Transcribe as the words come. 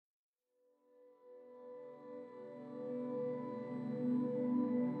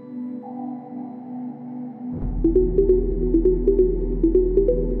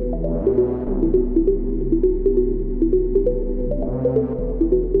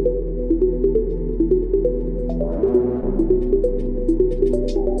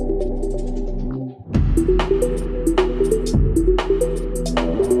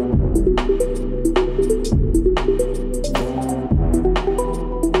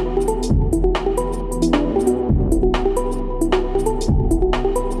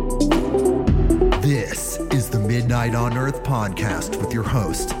Earth podcast with your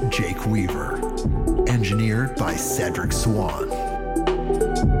host, Jake Weaver. Engineered by Cedric Swan.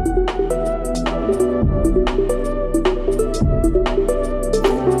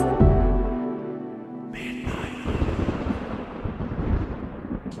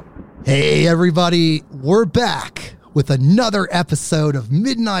 Hey everybody, we're back with another episode of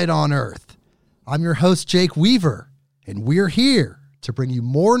Midnight on Earth. I'm your host, Jake Weaver, and we're here to bring you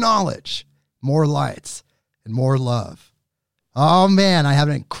more knowledge, more lights, and more love. Oh man, I have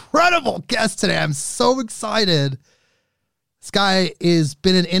an incredible guest today. I'm so excited. This guy has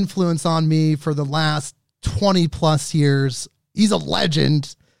been an influence on me for the last 20 plus years. He's a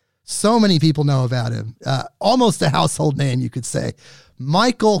legend. So many people know about him. Almost a household name, you could say.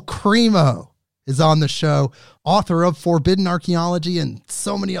 Michael Cremo is on the show, author of Forbidden Archaeology and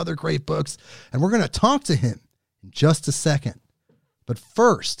so many other great books. And we're going to talk to him in just a second. But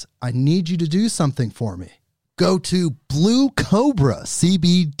first, I need you to do something for me. Go to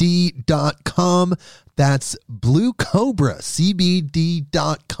bluecobracbd.com. That's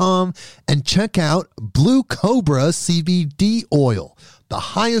bluecobracbd.com and check out Blue Cobra CBD oil, the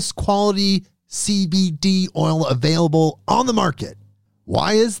highest quality CBD oil available on the market.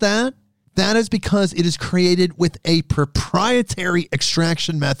 Why is that? That is because it is created with a proprietary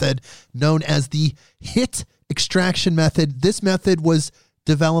extraction method known as the HIT extraction method. This method was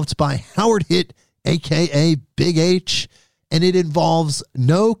developed by Howard Hitt, aka Big H, and it involves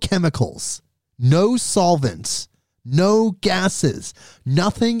no chemicals, no solvents, no gases,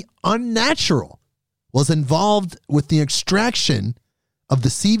 nothing unnatural was involved with the extraction of the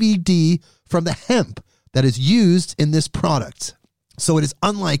CBD from the hemp that is used in this product. So it is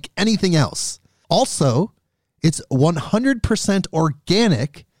unlike anything else. Also, it's 100%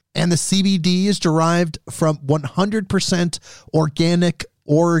 organic, and the CBD is derived from 100% organic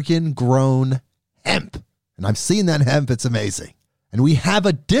Oregon-grown hemp. And I've seen that hemp. It's amazing. And we have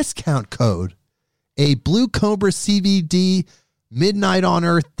a discount code, a Blue Cobra CBD Midnight on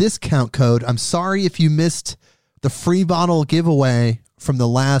Earth discount code. I'm sorry if you missed the free bottle giveaway from the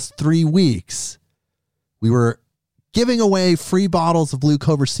last 3 weeks. We were giving away free bottles of Blue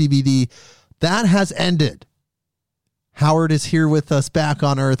Cobra CBD. That has ended. Howard is here with us back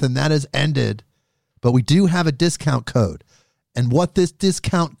on Earth, and that has ended. But we do have a discount code. And what this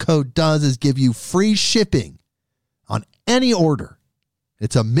discount code does is give you free shipping on any order.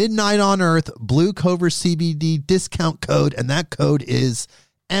 It's a Midnight on Earth Blue Cobra CBD discount code, and that code is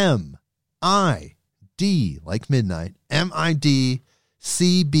MID, like midnight, MID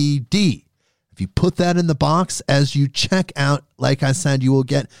CBD. If you put that in the box as you check out, like I said, you will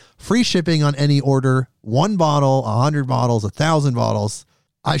get free shipping on any order, 1 bottle, 100 bottles, 1,000 bottles.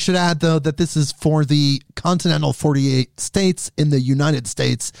 I should add, though, that this is for the continental 48 states in the United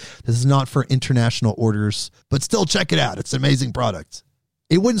States. This is not for international orders, but still check it out. It's an amazing product.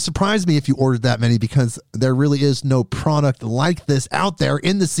 It wouldn't surprise me if you ordered that many because there really is no product like this out there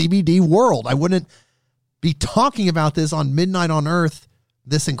in the CBD world. I wouldn't be talking about this on Midnight on Earth,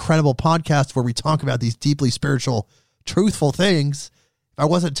 this incredible podcast where we talk about these deeply spiritual, truthful things, if I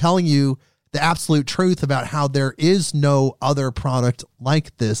wasn't telling you the absolute truth about how there is no other product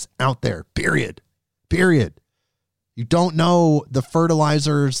like this out there, period. You don't know the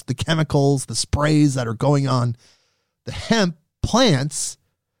fertilizers, the chemicals, the sprays that are going on the hemp plants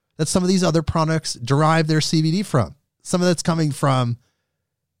that some of these other products derive their CBD from. Some of that's coming from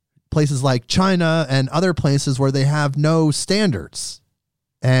places like China and other places where they have no standards.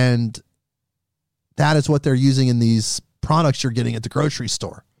 And that is what they're using in these products you're getting at the grocery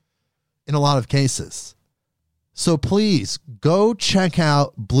store in a lot of cases. So please go check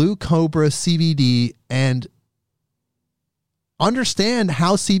out Blue Cobra CBD and understand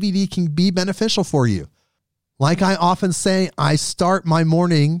how CBD can be beneficial for you. Like I often say, I start my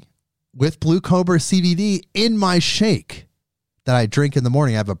morning with Blue Cobra CBD in my shake that I drink in the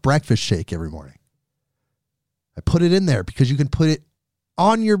morning. I have a breakfast shake every morning. I put it in there because you can put it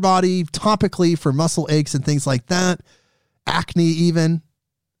on your body topically for muscle aches and things like that, acne even,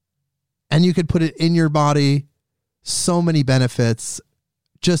 and you could put it in your body. So many benefits.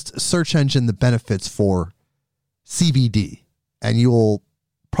 Just search engine the benefits for CBD, and you'll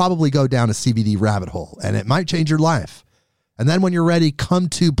probably go down a CBD rabbit hole, and it might change your life. And then when you're ready, come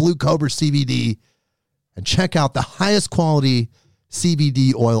to Blue Cobra CBD and check out the highest quality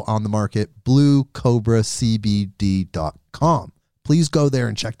CBD oil on the market, bluecobracbd.com. Please go there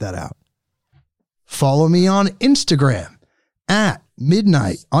and check that out. Follow me on Instagram at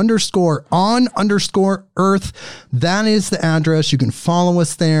midnight_on_earth. That is the address. You can follow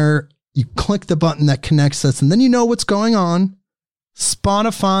us there. You click the button that connects us, and then you know what's going on.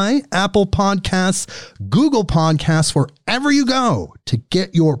 Spotify, Apple Podcasts, Google Podcasts, wherever you go to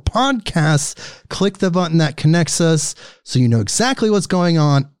get your podcasts. Click the button that connects us so you know exactly what's going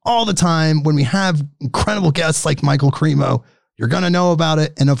on all the time. When we have incredible guests like Michael Cremo, you're going to know about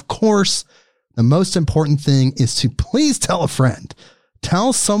it. And of course, the most important thing is to please tell a friend.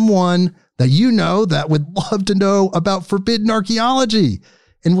 Tell someone that you know that would love to know about forbidden archaeology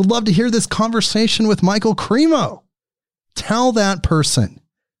and would love to hear this conversation with Michael Cremo. Tell that person.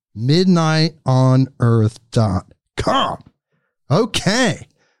 midnightonearth.com. Okay.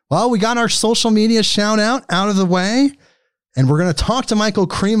 Well, we got our social media shout out of the way, and we're going to talk to Michael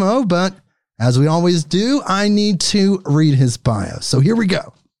Cremo, but as we always do, I need to read his bio. So here we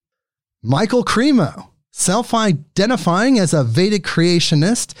go. Michael Cremo, self-identifying as a Vedic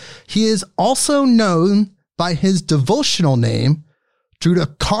creationist, he is also known by his devotional name,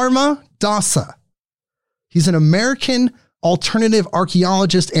 Drudakarma Dasa. He's an American alternative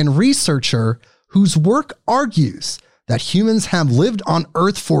archaeologist and researcher whose work argues that humans have lived on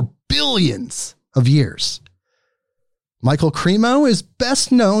Earth for billions of years. Michael Cremo is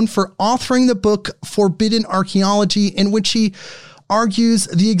best known for authoring the book Forbidden Archaeology, in which he argues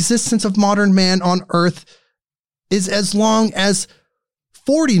the existence of modern man on Earth is as long as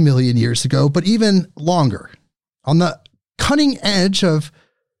 40 million years ago, but even longer. On the cutting edge of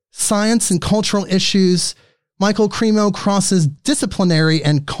science and cultural issues, Michael Cremo crosses disciplinary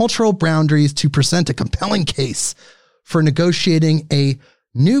and cultural boundaries to present a compelling case for negotiating a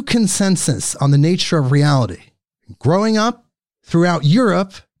new consensus on the nature of reality. Growing up throughout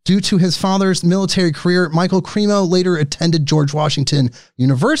Europe, due to his father's military career, Michael Cremo later attended George Washington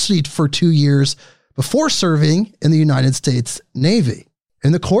University for 2 years before serving in the United States Navy.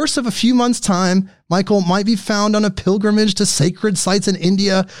 In the course of a few months' time, Michael might be found on a pilgrimage to sacred sites in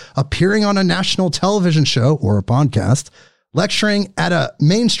India, appearing on a national television show or a podcast, lecturing at a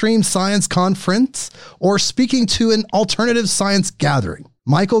mainstream science conference, or speaking to an alternative science gathering.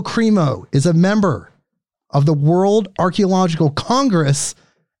 Michael Cremo is a member of the World Archaeological Congress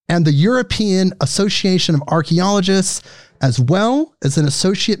and the European Association of Archaeologists, as well as an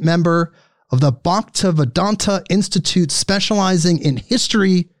associate member of the Bhaktivedanta Institute, specializing in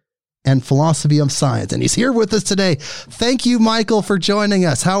history and philosophy of science. And he's here with us today. Thank you, Michael, for joining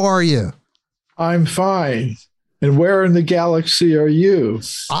us. How are you? I'm fine. And where in the galaxy are you?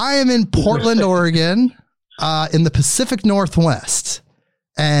 I am in Portland, Oregon, in the Pacific Northwest.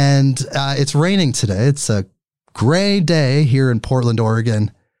 And it's raining today. It's a gray day here in Portland,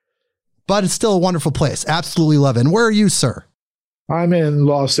 Oregon, but it's still a wonderful place. Absolutely love it. And where are you, sir? I'm in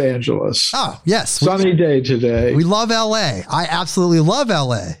Los Angeles. Oh, yes. Sunny day today. We love LA. I absolutely love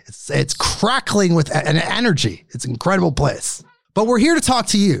LA. It's crackling with an energy. It's an incredible place. But we're here to talk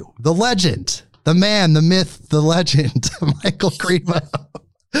to you, the legend, the man, the myth, the legend, Michael Cremo.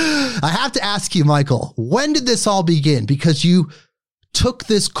 I have to ask you, Michael, when did this all begin? Because you took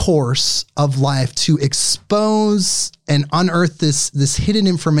this course of life to expose and unearth this hidden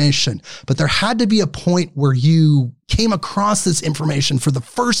information. But there had to be a point where you came across this information for the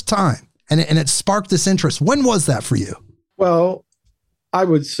first time and it sparked this interest. When was that for you? Well, I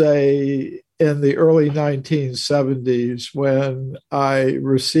would say in the early 1970s, when I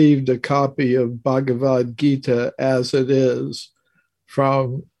received a copy of Bhagavad Gita as it is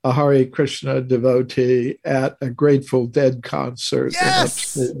from a Hare Krishna devotee at a Grateful Dead concert in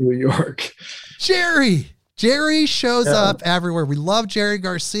upstate New York. Jerry shows up everywhere. We love Jerry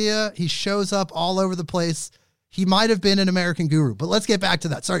Garcia. He shows up all over the place. He might have been an American Guru, but let's get back to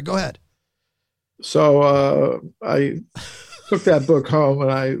that. Sorry, go ahead. So I took that book home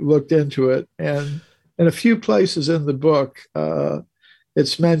and I looked into it. And in a few places in the book,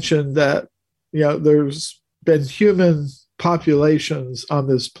 it's mentioned that, there's been human populations on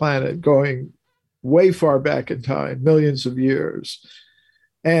this planet going way far back in time, millions of years.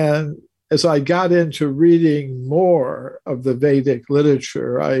 And as I got into reading more of the Vedic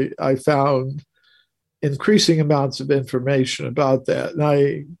literature, I found increasing amounts of information about that. And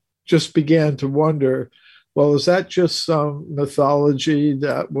I just began to wonder, well, is that just some mythology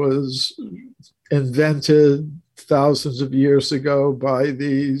that was invented thousands of years ago by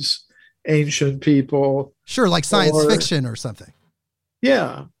these ancient people? Sure, like science fiction or something.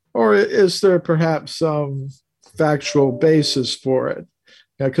 Yeah. Or is there perhaps some factual basis for it?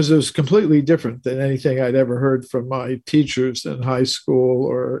 Because it was completely different than anything I'd ever heard from my teachers in high school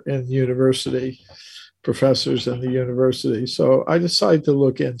or in university, professors in the university. So I decided to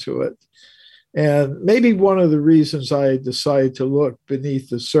look into it. And maybe one of the reasons I decided to look beneath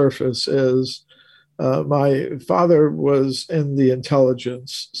the surface is My father was in the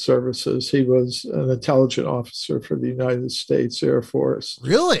intelligence services. He was an intelligence officer for the United States Air Force.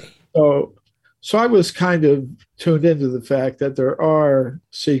 Really? So I was kind of tuned into the fact that there are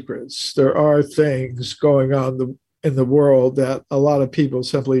secrets, there are things going on in the world that a lot of people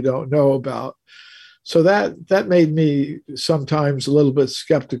simply don't know about. So that made me sometimes a little bit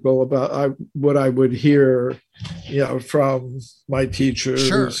skeptical about what I would hear, from my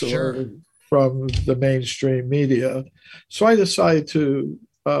teachers or from the mainstream media. So I decided to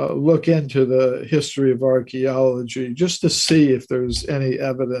look into the history of archaeology just to see if there's any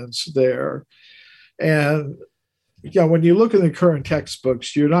evidence there. And when you look in the current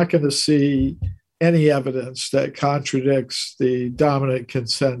textbooks, you're not going to see any evidence that contradicts the dominant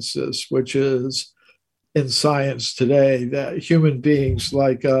consensus, which is in science today that human beings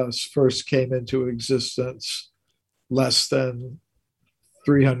like us first came into existence less than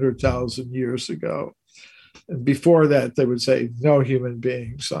 300,000 years ago. And before that, they would say no human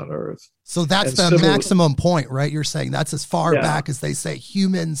beings on Earth. So that's the maximum point, right? You're saying that's as far back as they say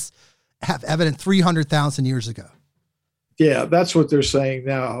humans have evidence 300,000 years ago. Yeah, that's what they're saying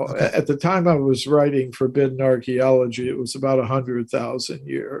now. Okay. At the time I was writing Forbidden Archaeology, it was about 100,000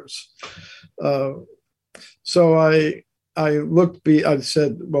 years. So I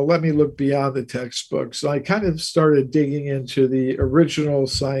said, well, let me look beyond the textbooks. I kind of started digging into the original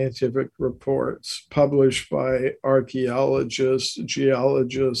scientific reports published by archaeologists,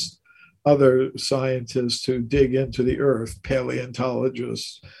 geologists, other scientists who dig into the earth,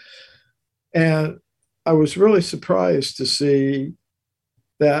 paleontologists. And I was really surprised to see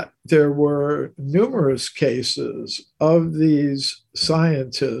that there were numerous cases of these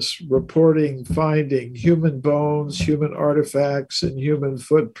scientists reporting finding human bones, human artifacts, and human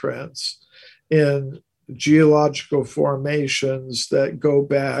footprints in geological formations that go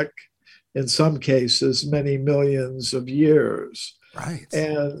back, in some cases, many millions of years. Right.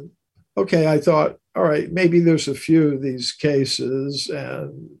 And okay, I thought, all right, maybe there's a few of these cases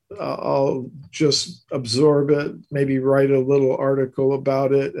and I'll just absorb it, maybe write a little article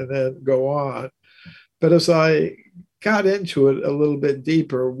about it and then go on. But as I got into it a little bit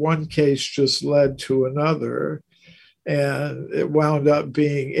deeper, one case just led to another. And it wound up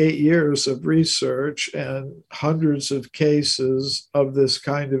being 8 years of research and hundreds of cases of this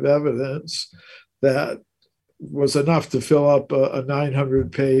kind of evidence that was enough to fill up a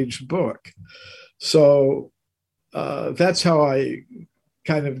 900-page book. So that's how I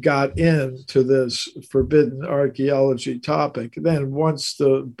kind of got into this forbidden archaeology topic. Then once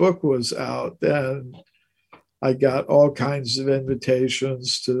the book was out, then I got all kinds of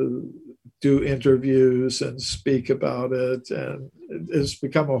invitations to do interviews and speak about it. And it's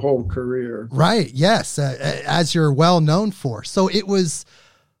become a whole career. Right. Yes. As you're well known for. So it was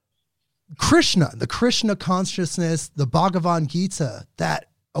Krishna, the Krishna consciousness, the Bhagavad Gita, that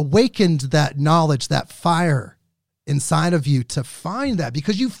awakened that knowledge, that fire inside of you to find that,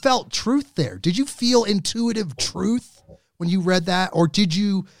 because you felt truth there. Did you feel intuitive truth when you read that? Or did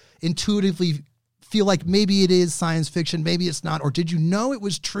you intuitively feel like maybe it is science fiction, maybe it's not? Or did you know it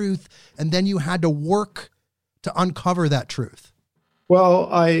was truth and then you had to work to uncover that truth? Well,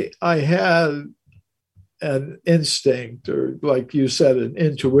 I had an instinct, or like you said, an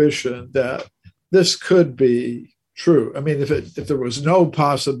intuition that this could be true. I mean, if there was no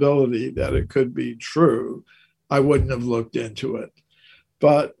possibility that it could be true, I wouldn't have looked into it.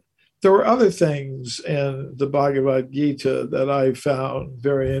 But there were other things in the Bhagavad Gita that I found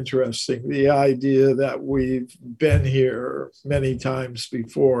very interesting. The idea that we've been here many times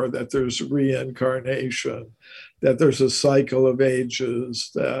before, that there's reincarnation, that there's a cycle of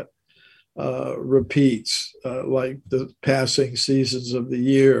ages that repeats, like the passing seasons of the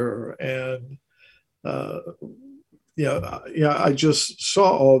year. And I just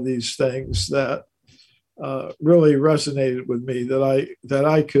saw all these things that really resonated with me, that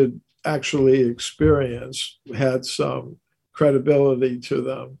I could actually experience, had some credibility to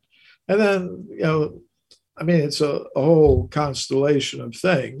them. And then, it's a whole constellation of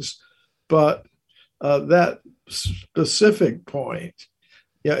things, but that specific point,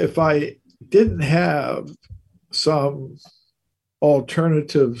 if I didn't have some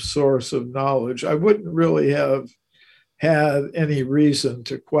alternative source of knowledge, I wouldn't really have had any reason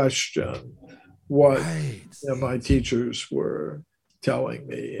to question what my teachers were telling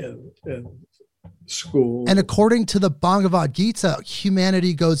me in school. And according to the Bhagavad Gita,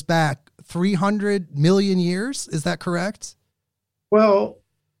 humanity goes back 300 million years. Is that correct? Well,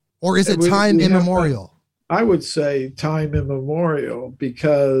 or is it time immemorial? I would say time immemorial,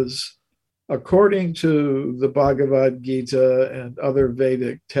 because according to the Bhagavad Gita and other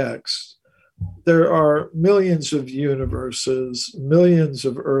Vedic texts, there are millions of universes, millions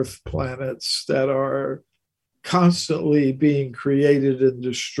of Earth planets that are constantly being created and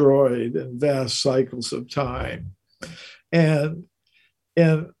destroyed in vast cycles of time. And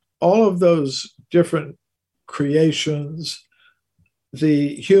in all of those different creations,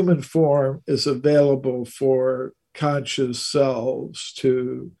 the human form is available for conscious selves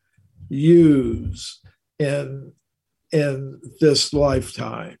to use in this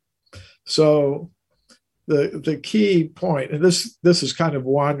lifetime. So the key point, and this is kind of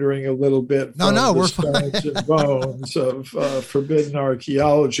wandering a little bit from we're stones and bones of forbidden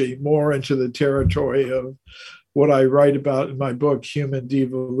archaeology, more into the territory of what I write about in my book, Human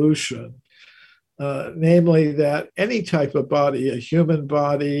Devolution. Namely, that any type of body, a human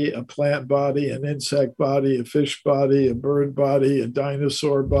body, a plant body, an insect body, a fish body, a bird body, a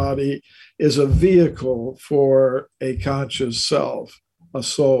dinosaur body, is a vehicle for a conscious self, a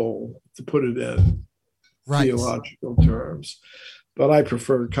soul, to put it in theological terms. But I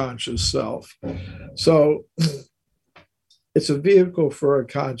prefer conscious self. So it's a vehicle for a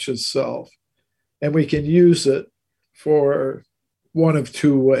conscious self, and we can use it for one of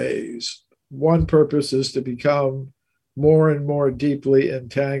two ways. One purpose is to become more and more deeply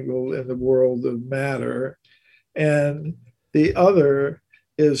entangled in the world of matter. And the other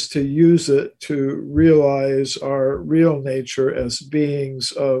is to use it to realize our real nature as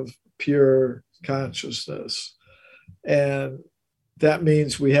beings of pure consciousness. And that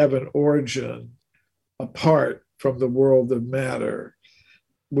means we have an origin apart from the world of matter.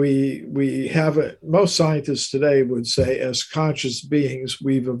 We have it, most scientists today would say, as conscious beings,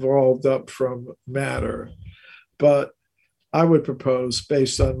 we've evolved up from matter. But I would propose,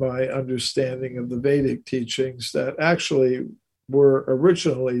 based on my understanding of the Vedic teachings, that actually we're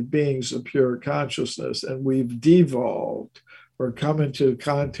originally beings of pure consciousness, and we've devolved or come into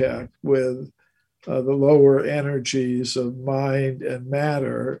contact with the lower energies of mind and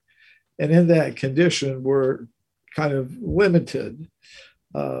matter. And in that condition, we're kind of limited.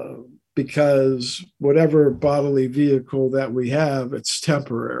 Because whatever bodily vehicle that we have, it's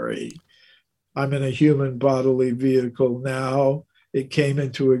temporary. I'm in a human bodily vehicle now. It came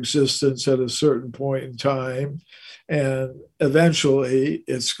into existence at a certain point in time, and eventually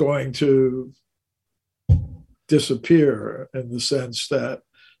it's going to disappear in the sense that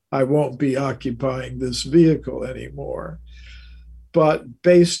I won't be occupying this vehicle anymore. But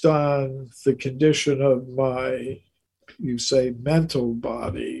based on the condition of my, you say, mental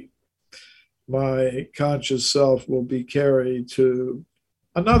body, my conscious self will be carried to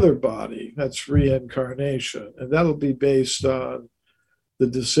another body. That's reincarnation. And that'll be based on the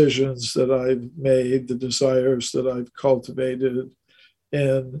decisions that I've made, the desires that I've cultivated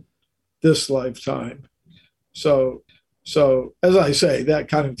in this lifetime. So as I say, that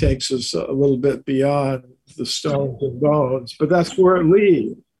kind of takes us a little bit beyond the stones and bones, but that's where it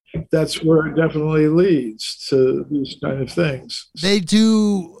leads. That's where it definitely leads to these kind of things. They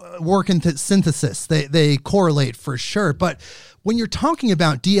do work in synthesis. They correlate for sure. But when you're talking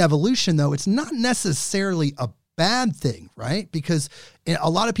about de-evolution, though, it's not necessarily a bad thing, right? Because a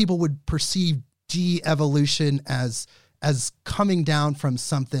lot of people would perceive de-evolution as coming down from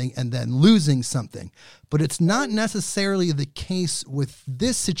something and then losing something. But it's not necessarily the case with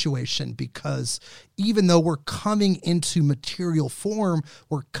this situation, because even though we're coming into material form,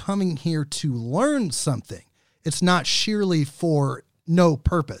 we're coming here to learn something. It's not sheerly for no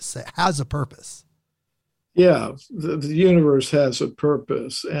purpose. It has a purpose. Yeah, the universe has a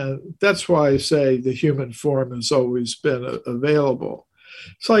purpose. And that's why I say the human form has always been available.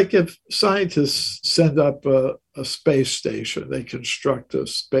 It's like if scientists send up a space station, they construct a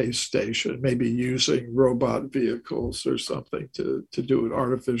space station, maybe using robot vehicles or something to do with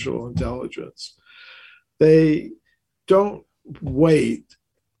artificial intelligence. They don't wait,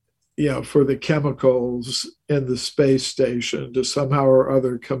 for the chemicals in the space station to somehow or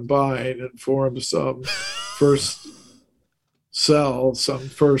other combine and form some first cell, some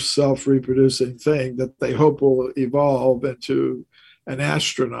first self-reproducing thing that they hope will evolve into an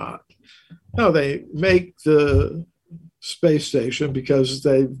astronaut. No, they make the space station because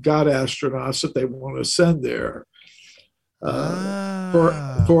they've got astronauts that they want to send there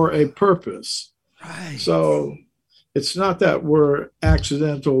for a purpose. Right. So it's not that we're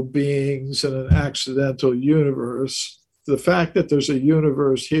accidental beings in an accidental universe. The fact that there's a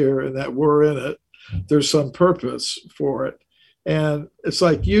universe here and that we're in it, there's some purpose for it. And it's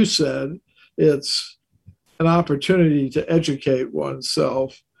like you said, it's an opportunity to educate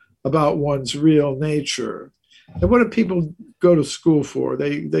oneself about one's real nature. And what do people go to school for?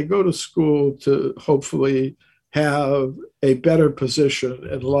 They go to school to hopefully have a better position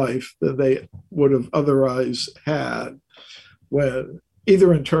in life than they would have otherwise had, when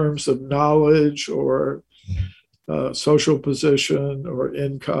either in terms of knowledge or social position or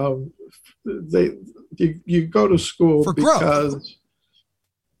income. You go to school for because growth.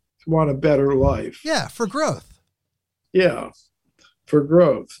 You want a better life. Yeah, for growth. Yeah, for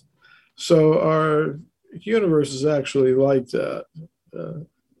growth. So our universe is actually like that.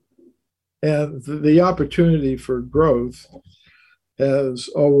 And the opportunity for growth has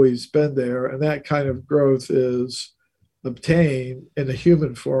always been there. And that kind of growth is obtained in the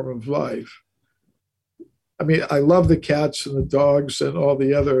human form of life. I mean, I love the cats and the dogs and all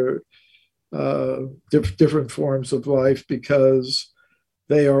the other different forms of life because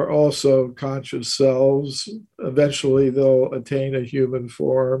they are also conscious selves. Eventually, they'll attain a human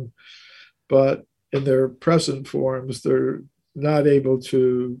form, but in their present forms, they're not able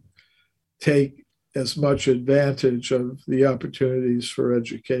to take as much advantage of the opportunities for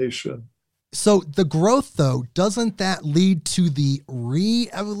education. So the growth, though, doesn't that lead to the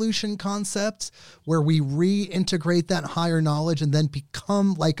re-evolution concept where we reintegrate that higher knowledge and then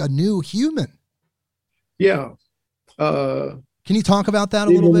become like a new human? Yeah. Can you talk about that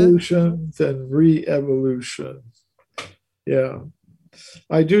a little bit? Evolution, then re-evolution. Yeah.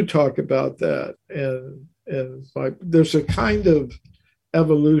 I do talk about that. And there's a kind of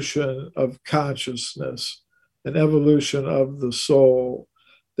evolution of consciousness, an evolution of the soul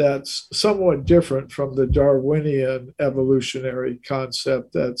that's somewhat different from the Darwinian evolutionary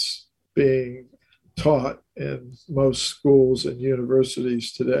concept that's being taught in most schools and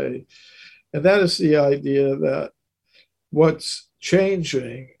universities today. And that is the idea that what's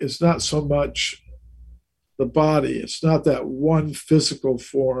changing is not so much the body. It's not that one physical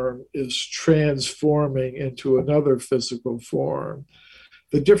form is transforming into another physical form.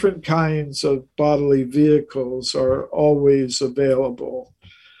 The different kinds of bodily vehicles are always available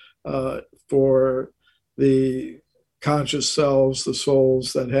for the conscious selves, the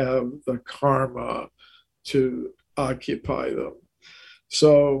souls that have the karma to occupy them.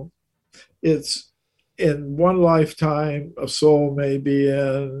 So it's in one lifetime, a soul may be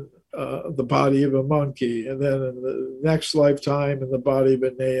in the body of a monkey, and then in the next lifetime in the body of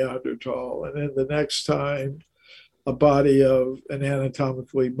a Neanderthal, and in the next time, a body of an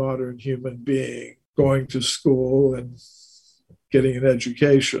anatomically modern human being going to school and getting an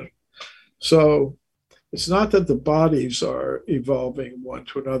education. So it's not that the bodies are evolving one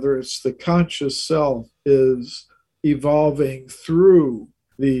to another, it's the conscious self is evolving through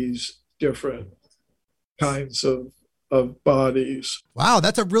these different kinds of bodies. Wow,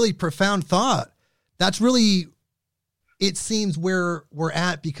 that's a really profound thought. That's really, it seems where we're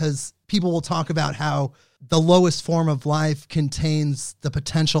at, because people will talk about how the lowest form of life contains the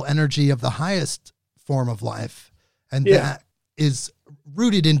potential energy of the highest form of life. And that is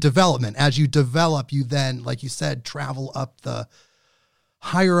rooted in development. As you develop, you then, like you said, travel up the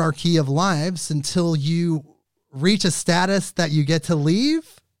hierarchy of lives until you reach a status that you get to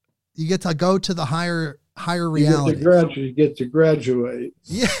leave. You get to go to the higher reality. You get to graduate.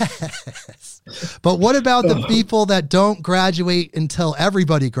 Yes. But what about the people that don't graduate until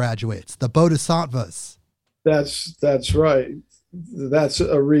everybody graduates, the bodhisattvas? That's right. That's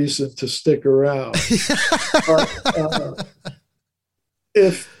a reason to stick around. But,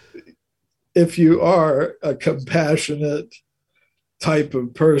 if you are a compassionate type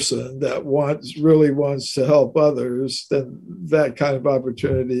of person that really wants to help others, then that kind of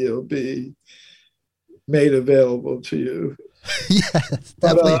opportunity will be made available to you. Yes,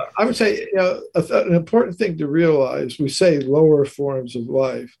 definitely. But I would say, an important thing to realize, we say lower forms of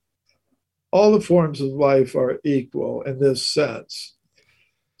life. All the forms of life are equal in this sense.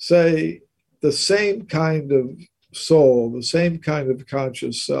 Say the same kind of soul, the same kind of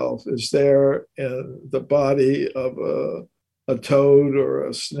conscious self is there in the body of a toad or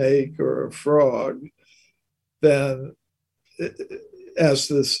a snake or a frog, then it's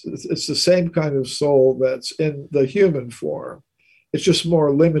the same kind of soul that's in the human form. It's just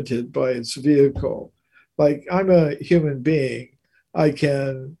more limited by its vehicle. Like, I'm a human being. I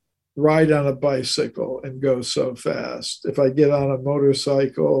can ride on a bicycle and go so fast. If I get on a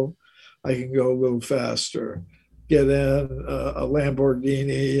motorcycle, I can go a little faster. Get in a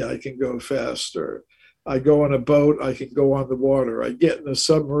Lamborghini, I can go faster. I go on a boat, I can go on the water. I get in a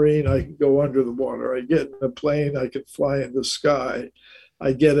submarine, I can go under the water. I get in a plane, I can fly in the sky.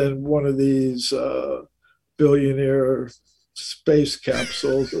 I get in one of these billionaire space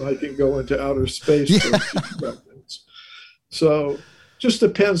capsules and I can go into outer space for a few seconds. So just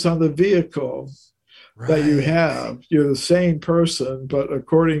depends on the vehicle. that you have. You're the same person, but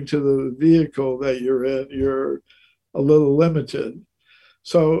according to the vehicle that you're in, you're a little limited.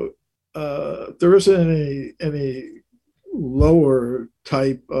 So there isn't any lower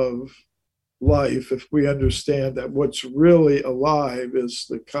type of life if we understand that what's really alive is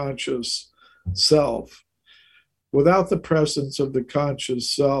the conscious self. Without the presence of the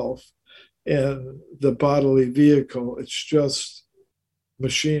conscious self in the bodily vehicle, it's just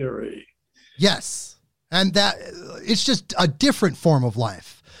machinery. Yes. And that it's just a different form of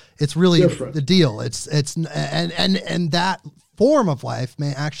life. It's really different. The deal. And that form of life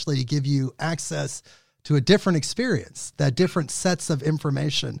may actually give you access to a different experience, that different sets of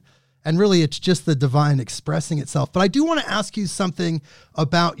information. And really, it's just the divine expressing itself. But I do want to ask you something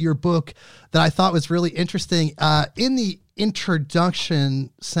about your book that I thought was really interesting. In the introduction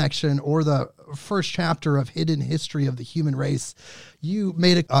section, or the first chapter of Hidden History of the Human Race, you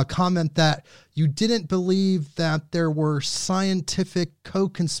made a comment that you didn't believe that there were scientific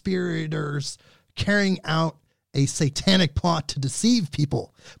co-conspirators carrying out a satanic plot to deceive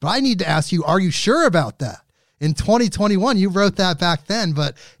people. But I need to ask you, are you sure about that? In 2021, you wrote that back then,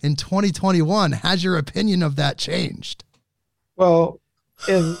 but in 2021, has your opinion of that changed? Well,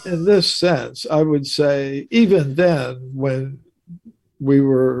 in this sense, I would say even then, when we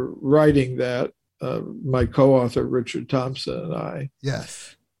were writing that, my co-author, Richard Thompson, and I,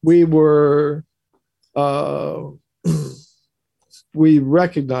 yes, we were, we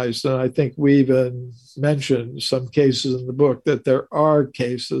recognized, and I think we even mentioned some cases in the book, that there are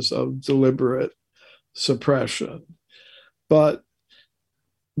cases of deliberate suppression. But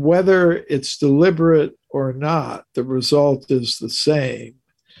whether it's deliberate or not, the result is the same.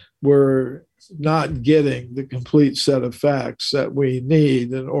 We're not getting the complete set of facts that we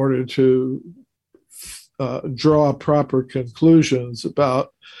need in order to draw proper conclusions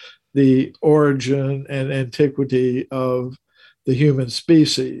about the origin and antiquity of the human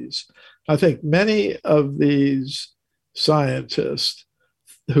species. I think many of these scientists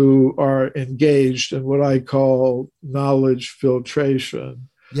who are engaged in what I call knowledge filtration,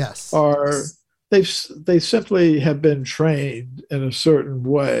 yes, they simply have been trained in a certain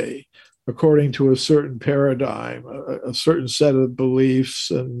way, according to a certain paradigm, a certain set of beliefs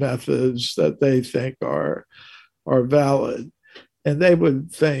and methods that they think are valid. And they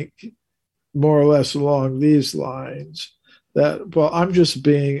would think more or less along these lines that, well, I'm just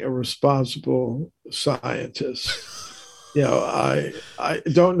being a responsible scientist. You know, I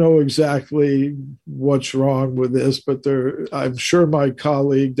don't know exactly what's wrong with this, but I'm sure my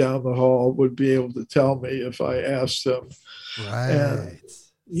colleague down the hall would be able to tell me if I asked him. Right. And,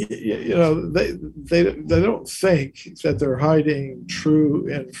 you know, they don't think that they're hiding true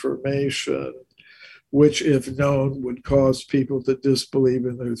information, which, if known, would cause people to disbelieve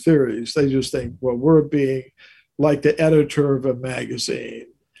in their theories. They just think, well, we're being like the editor of a magazine.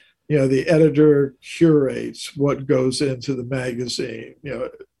 You know, the editor curates what goes into the magazine, you know,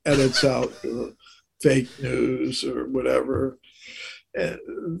 edits out fake news or whatever. And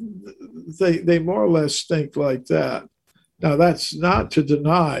they more or less think like that. Now, that's not to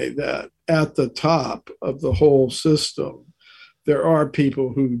deny that at the top of the whole system, there are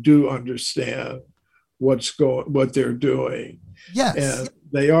people who do understand what they're doing. Yes. And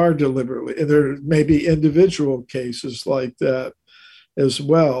they are deliberately, and there may be individual cases like that as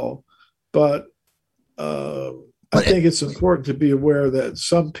well. But I think it's important to be aware that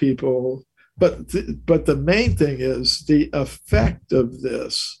some people, but the main thing is the effect of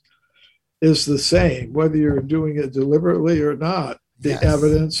this is the same, whether you're doing it deliberately or not. The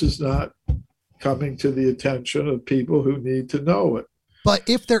evidence is not coming to the attention of people who need to know it. But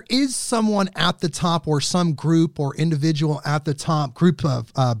if there is someone at the top, or some group or individual at the top, group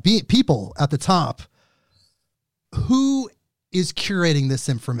of people at the top, who is curating this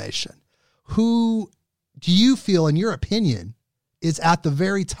information? Who do you feel, in your opinion, is at the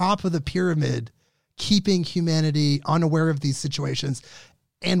very top of the pyramid, keeping humanity unaware of these situations?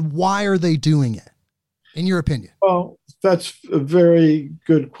 And why are they doing it, in your opinion? Well, that's a very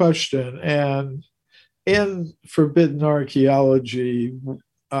good question. And in Forbidden Archaeology,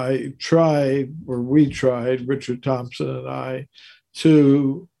 we tried, Richard Thompson and I,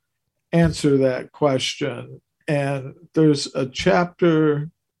 to answer that question. And there's a chapter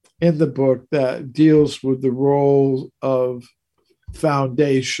in the book that deals with the role of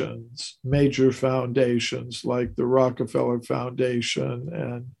foundations, major foundations like the Rockefeller Foundation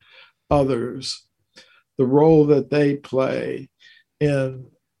and others, the role that they play in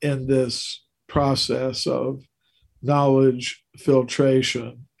this process of knowledge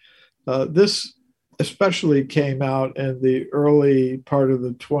filtration. That especially came out in the early part of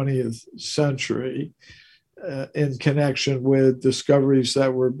the 20th century in connection with discoveries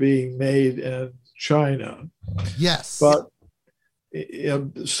that were being made in China. Yes. But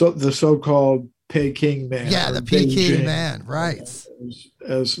so the so-called Peking man. Yeah, the Peking man, right.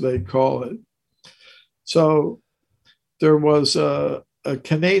 As they call it. So there was a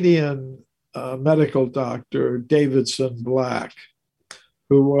Canadian medical doctor, Davidson Black,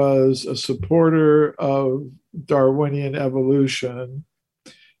 who was a supporter of Darwinian evolution.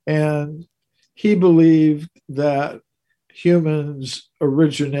 And he believed that humans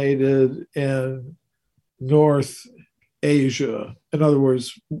originated in North Asia, in other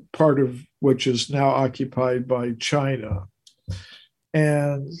words, part of which is now occupied by China.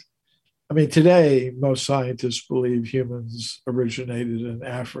 And I mean, today, most scientists believe humans originated in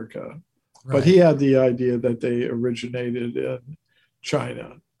Africa, but he had the idea that they originated in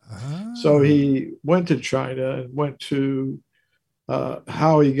China. So he went to China and went to,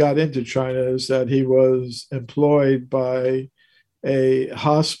 how he got into China is that he was employed by a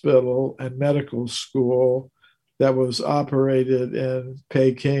hospital and medical school that was operated in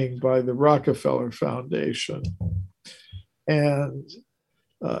Peking by the Rockefeller Foundation. And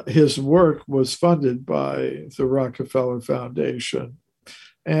his work was funded by the Rockefeller Foundation.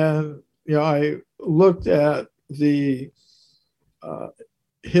 And, I looked at the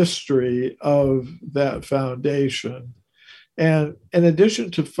history of that foundation. And in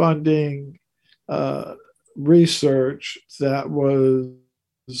addition to funding research that was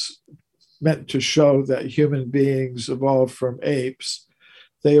meant to show that human beings evolved from apes,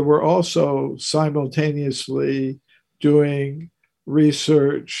 they were also simultaneously doing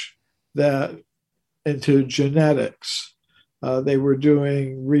research that into genetics. They were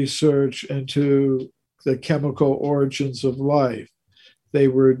doing research into the chemical origins of life. They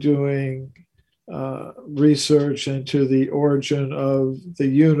were doing research into the origin of the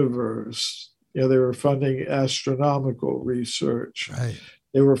universe. They were funding astronomical research. Right.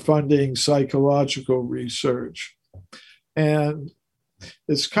 They were funding psychological research. And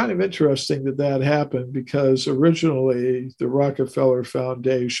it's kind of interesting that happened because originally the Rockefeller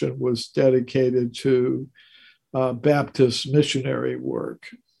Foundation was dedicated to Baptist missionary work.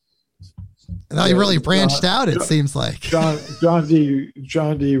 And now you really branched out, it seems like. John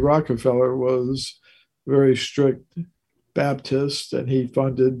D. Rockefeller was very strict Baptist, and he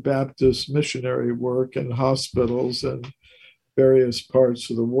funded Baptist missionary work in hospitals in various parts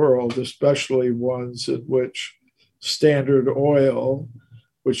of the world, especially ones in which Standard Oil,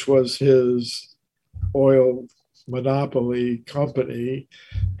 which was his oil monopoly company,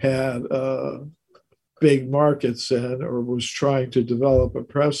 had big markets in or was trying to develop a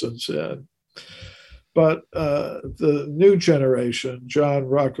presence in. But the new generation, John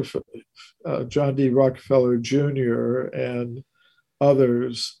D. Rockefeller Jr. and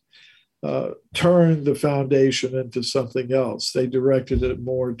others, turned the foundation into something else. They directed it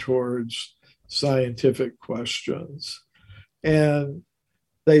more towards scientific questions. And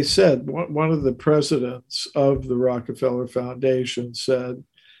they said, one of the presidents of the Rockefeller Foundation said,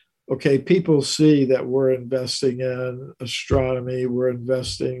 okay, people see that we're investing in astronomy, we're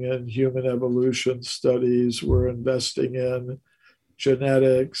investing in human evolution studies, we're investing in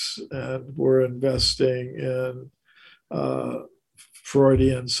genetics, and we're investing in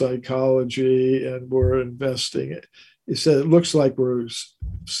Freudian psychology, and we're investing. He said, it looks like we're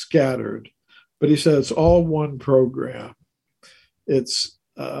scattered, but he said, it's all one program. It's,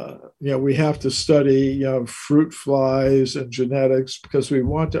 we have to study, fruit flies and genetics because we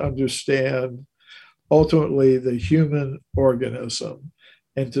want to understand ultimately the human organism.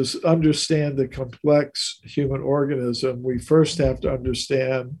 And to understand the complex human organism, we first have to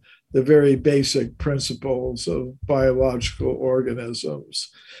understand the very basic principles of biological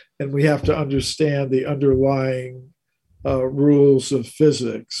organisms. And we have to understand the underlying rules of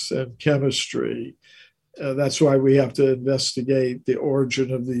physics and chemistry. That's why we have to investigate the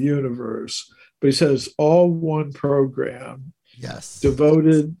origin of the universe. But he says all one program, yes,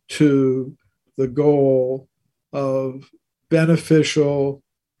 devoted to the goal of beneficial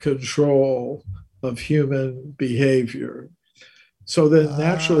control of human behavior. So then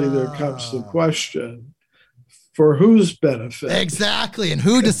naturally there comes the question, for whose benefit? Exactly. And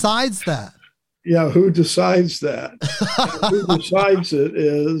who decides that? Yeah, who decides that? Who decides it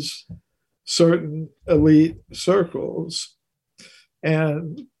is certain elite circles.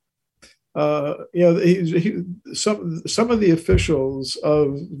 And some of the officials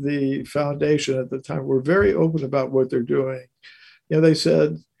of the foundation at the time were very open about what they're doing. They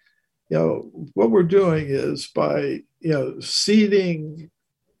said, what we're doing is by seeding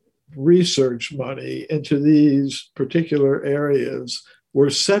research money into these particular areas were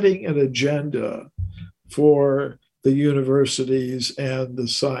setting an agenda for the universities and the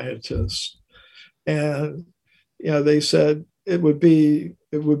scientists. And they said it would be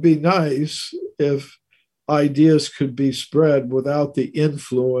nice if ideas could be spread without the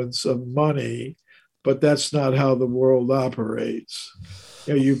influence of money, but that's not how the world operates.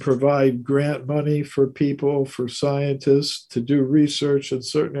 You provide grant money for people, for scientists to do research in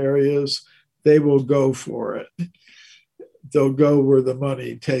certain areas, they will go for it. They'll go where the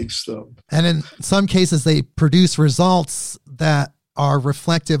money takes them. And in some cases, they produce results that are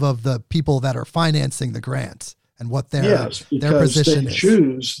reflective of the people that are financing the grant and what their position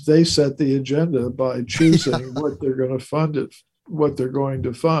is. They set the agenda by choosing what they're going to fund it, what they're going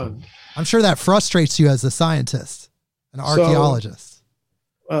to fund. I'm sure that frustrates you as a scientist, an archaeologist.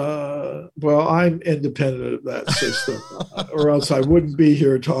 Well, I'm independent of that system, or else I wouldn't be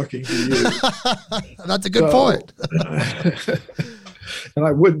here talking to you. That's a good point. And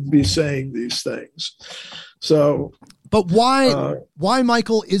I wouldn't be saying these things. So, but why,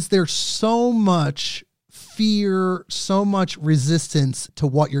 Michael, is there so much fear, so much resistance to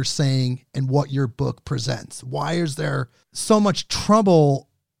what you're saying and what your book presents? Why is there so much trouble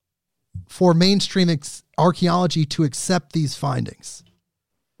for mainstream archaeology to accept these findings?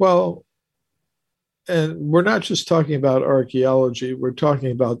 Well, and we're not just talking about archaeology, we're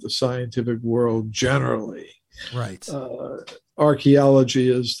talking about the scientific world generally. Right. Archaeology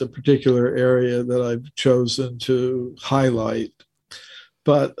is the particular area that I've chosen to highlight.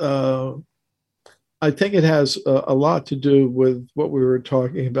 But I think it has a lot to do with what we were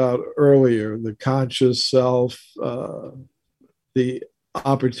talking about earlier, the conscious self, the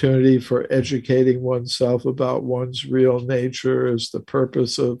opportunity for educating oneself about one's real nature is the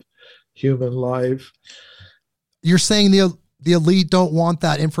purpose of human life. You're saying the elite don't want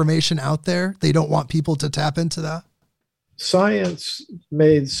that information out there? They don't want people to tap into that? Science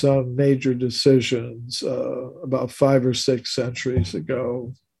made some major decisions about 5 or 6 centuries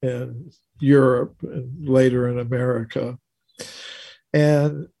ago in Europe and later in America.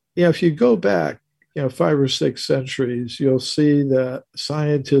 And if you go back 5 or 6 centuries, you'll see that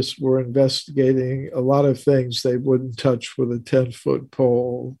scientists were investigating a lot of things they wouldn't touch with a 10-foot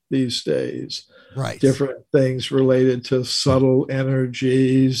pole these days. Right. Different things related to subtle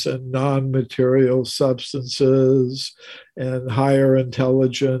energies and non-material substances and higher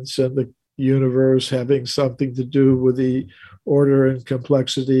intelligence and the universe having something to do with the order and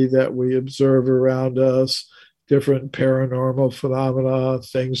complexity that we observe around us. Different paranormal phenomena,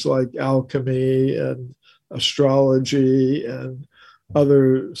 things like alchemy and astrology and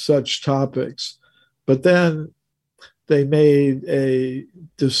other such topics. But then they made a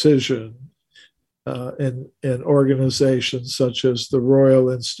decision in organizations such as the Royal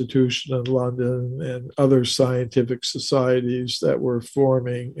Institution in London and other scientific societies that were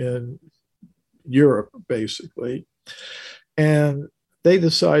forming in Europe, basically. And they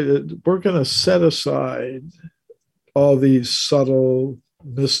decided we're going to set aside all these subtle,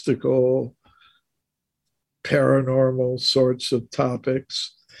 mystical, paranormal sorts of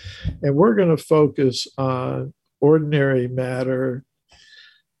topics. And we're going to focus on ordinary matter.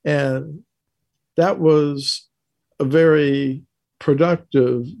 And that was a very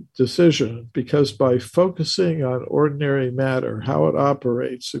productive decision because by focusing on ordinary matter, how it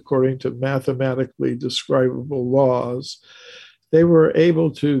operates according to mathematically describable laws, they were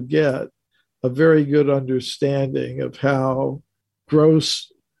able to get a very good understanding of how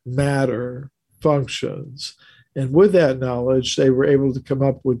gross matter functions. And with that knowledge, they were able to come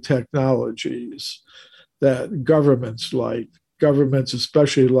up with technologies that governments liked. Governments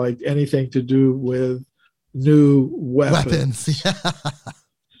especially liked anything to do with new weapons. Yeah.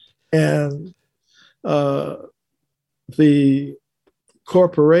 And the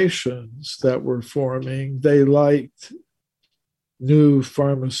corporations that were forming, they liked new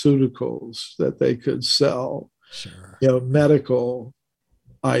pharmaceuticals that they could sell, sure. Medical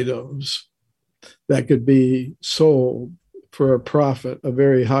items that could be sold for a profit, a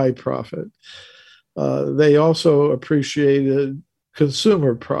very high profit. They also appreciated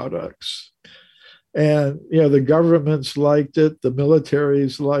consumer products. And, the governments liked it, the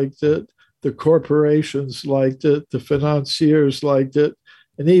militaries liked it, the corporations liked it, the financiers liked it,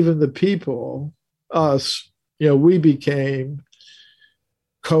 and even the people, us, we became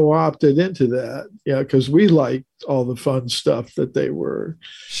co-opted into that, because we liked all the fun stuff that they were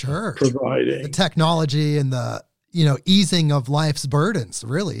sure providing. The technology and the, easing of life's burdens,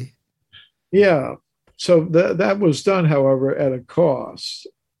 really. Yeah. So that was done, however, at a cost,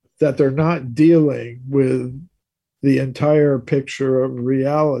 that they're not dealing with the entire picture of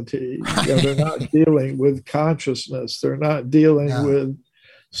reality. Right. They're not dealing with consciousness. They're not dealing with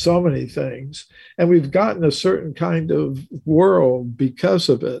so many things. And we've gotten a certain kind of world because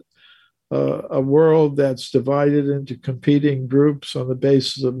of it, a world that's divided into competing groups on the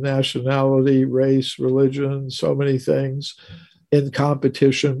basis of nationality, race, religion, so many things, in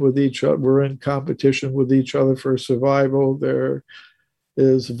competition with each other. We're in competition with each other for survival. There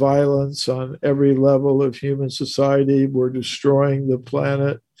is violence on every level of human society. We're destroying the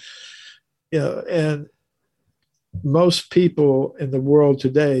planet. And most people in the world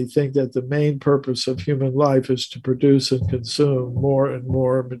today think that the main purpose of human life is to produce and consume more and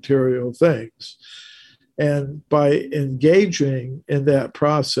more material things. And by engaging in that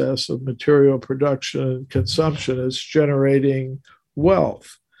process of material production and consumption, it's generating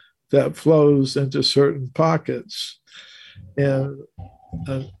wealth that flows into certain pockets in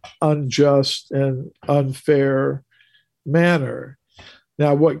an unjust and unfair manner.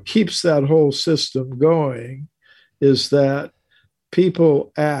 Now, what keeps that whole system going is that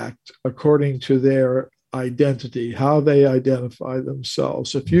people act according to their identity, how they identify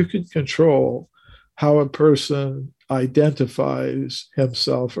themselves. If you can control how a person identifies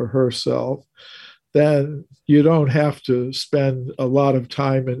himself or herself, then you don't have to spend a lot of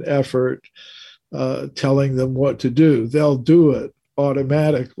time and effort telling them what to do. They'll do it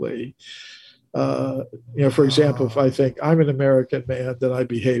automatically. For example, if I think I'm an American man, then I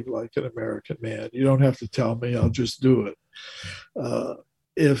behave like an American man. You don't have to tell me, I'll just do it.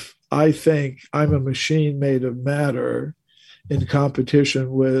 If I think I'm a machine made of matter in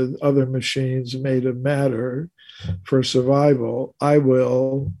competition with other machines made of matter for survival, I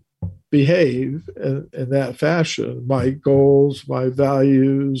will behave in that fashion. My goals, my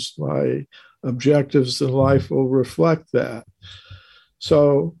values, my objectives in life will reflect that.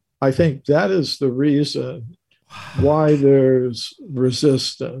 So I think that is the reason why there's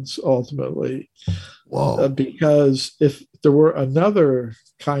resistance ultimately. Because if there were another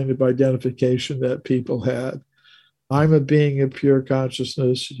kind of identification that people had, I'm a being of pure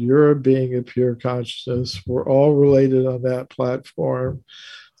consciousness, you're a being of pure consciousness, we're all related on that platform.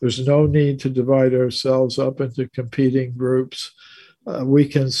 There's no need to divide ourselves up into competing groups. We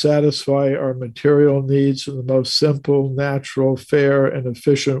can satisfy our material needs in the most simple, natural, fair, and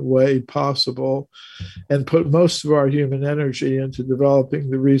efficient way possible, and put most of our human energy into developing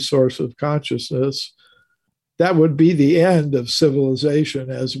the resource of consciousness. That would be the end of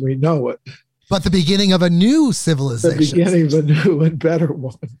civilization as we know it. But the beginning of a new civilization. The beginning of a new and better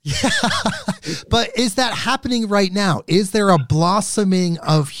one. Yeah. But is that happening right now? Is there a blossoming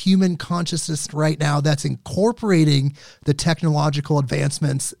of human consciousness right now that's incorporating the technological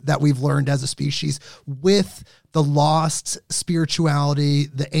advancements that we've learned as a species with the lost spirituality,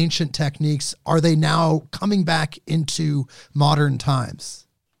 the ancient techniques? Are they now coming back into modern times?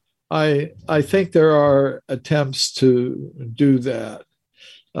 I think there are attempts to do that.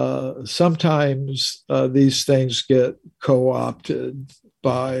 Sometimes these things get co-opted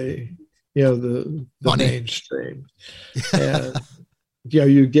by the mainstream, and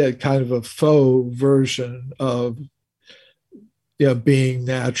you get kind of a faux version of being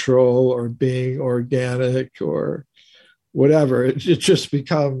natural or being organic or whatever. It just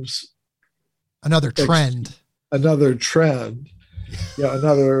becomes another trend, another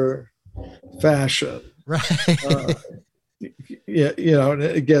fashion, right? And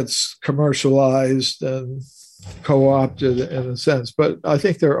it gets commercialized and co-opted in a sense. But I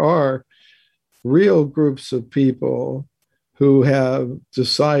think there are real groups of people who have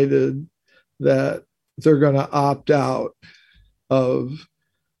decided that they're going to opt out of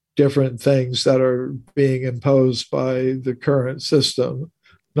different things that are being imposed by the current system.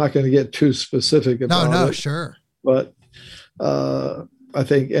 I'm not going to get too specific about it. No, sure. But I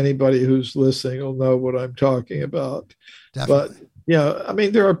think anybody who's listening will know what I'm talking about. Definitely.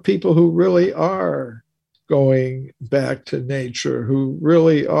 But, there are people who really are going back to nature, who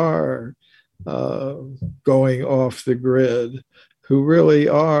really are going off the grid, who really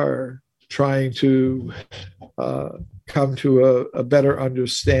are trying to come to a better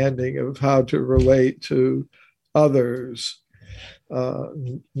understanding of how to relate to others.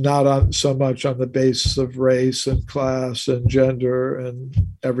 Not so much on the basis of race and class and gender and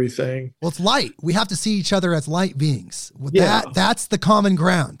everything. Well, it's light. We have to see each other as light beings. That's the common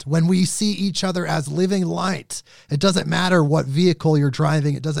ground. When we see each other as living light, it doesn't matter what vehicle you're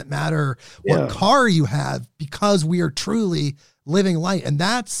driving. It doesn't matter what car you have, because we are truly living light. And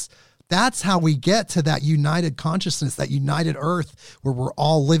that's how we get to that united consciousness, that united earth where we're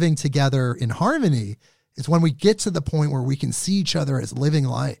all living together in harmony. It's when we get to the point where we can see each other as living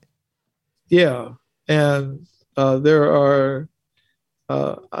light. Yeah. And there are,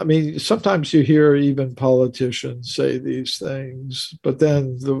 I mean, sometimes you hear even politicians say these things, but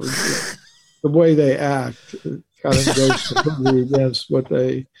then the way they act kind of goes completely against what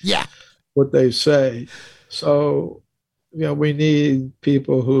they say. So, we need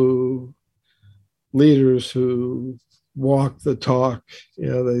leaders who walk the talk,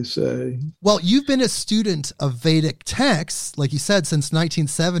 they say. Well, you've been a student of Vedic texts, like you said, since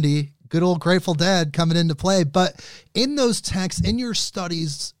 1970, good old Grateful Dead coming into play. But in those texts, in your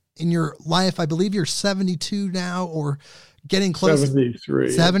studies, in your life, I believe you're 72 now, or getting close.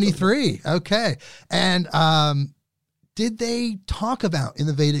 73. 73. Okay. And did they talk about in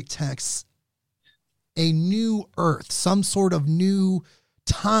the Vedic texts a new earth, some sort of new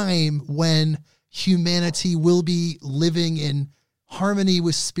time when humanity will be living in harmony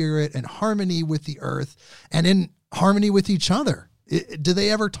with spirit and harmony with the earth and in harmony with each other? Do they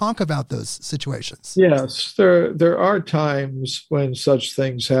ever talk about those situations? Yes, there are times when such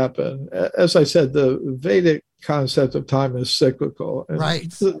things happen. As I said, the Vedic concept of time is cyclical. And right.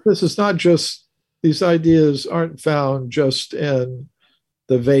 This is not just, these ideas aren't found just in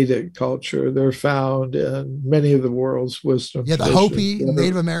the Vedic culture. They're found in many of the world's wisdom traditions. The Hopi,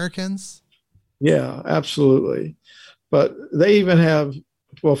 Native Americans. Yeah, absolutely. But they even have,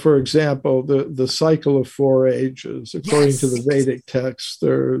 well, for example, the cycle of 4 ages. According to the Vedic text,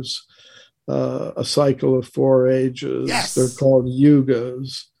 there's a cycle of 4 ages. Yes. They're called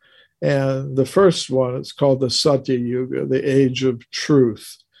yugas. And the first one, it's called the Satya Yuga, the age of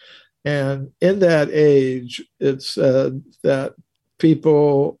truth. And in that age, it's said that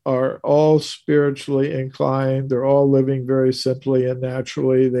people are all spiritually inclined. They're all living very simply and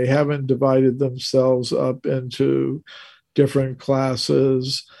naturally. They haven't divided themselves up into different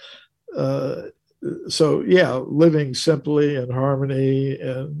classes. Living simply in harmony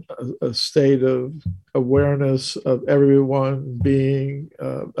and a state of awareness of everyone being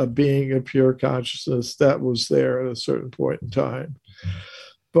a being of pure consciousness, that was there at a certain point in time.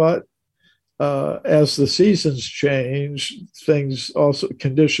 But as the seasons change,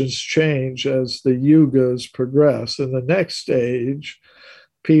 conditions change as the yugas progress. In the next stage,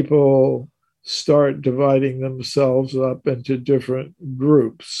 people start dividing themselves up into different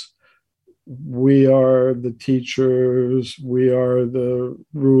groups. We are the teachers, we are the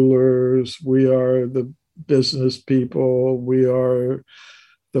rulers, we are the business people, we are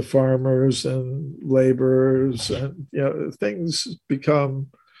the farmers and laborers, and things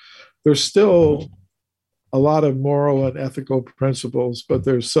become. There's still a lot of moral and ethical principles, but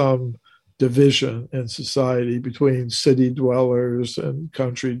there's some division in society between city dwellers and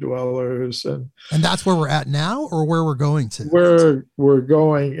country dwellers, and that's where we're at now, or where we're going to. We're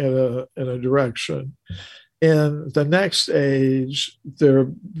going in a direction. In the next age, there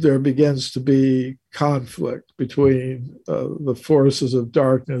begins to be conflict between the forces of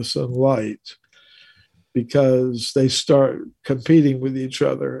darkness and light, because they start competing with each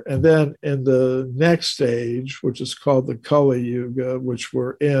other. And then in the next stage, which is called the Kali Yuga, which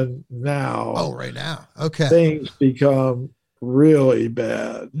we're in now. Oh, right now. Okay. Things become really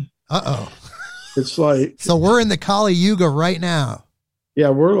bad. Uh-oh. It's like... So we're in the Kali Yuga right now.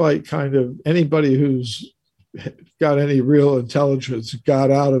 Yeah, we're like kind of anybody who's got any real intelligence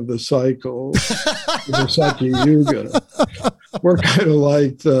got out of the cycle, the Satya Yuga. We're kind of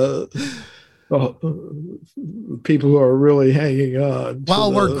like the people who are really hanging on.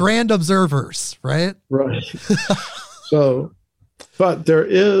 Well, we're grand observers, right? Right. So, but there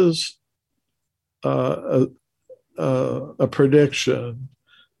is a prediction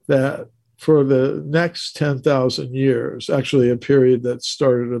that for the next 10,000 years, actually a period that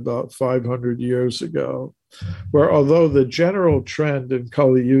started about 500 years ago, where although the general trend in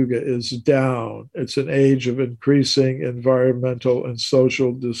Kali Yuga is down, it's an age of increasing environmental and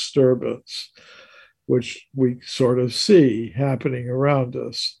social disturbance, which we sort of see happening around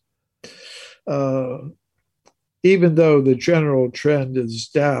us. Even though the general trend is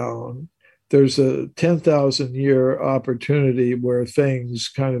down, there's a 10,000 year opportunity where things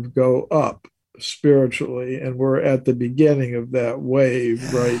kind of go up spiritually, and we're at the beginning of that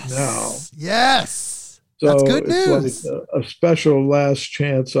wave right now. Yes. So that's good news. It's like a special last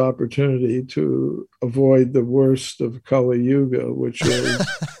chance opportunity to avoid the worst of Kali Yuga, which is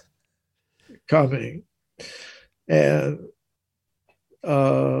coming. And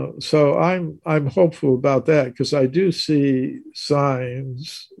so I'm hopeful about that, because I do see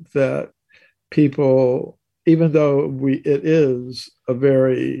signs that people, even though it is a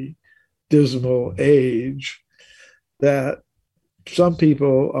very dismal age, that some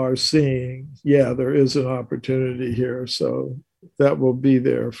people are seeing, there is an opportunity here. So that will be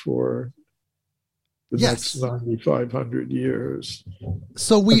there for the Yes. next 9,500 years.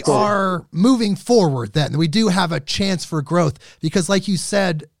 So we are moving forward then. We do have a chance for growth because like you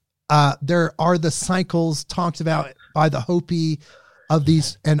said, there are the cycles talked about by the Hopi of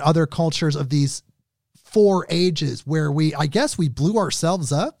these and other cultures of these 4 ages where I guess we blew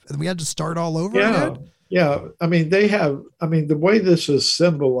ourselves up and we had to start all over again. Yeah. I mean, the way this is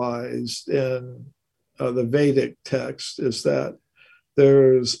symbolized in the Vedic text is that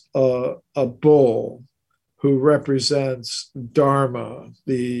there's a bull who represents Dharma,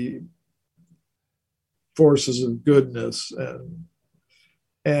 the forces of goodness.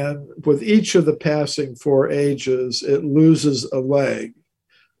 And with each of the passing 4 ages, it loses a leg.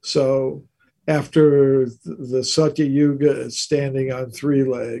 So after the Satya Yuga, it's standing on 3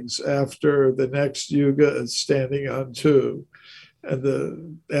 legs. After the next Yuga, it's standing on 2.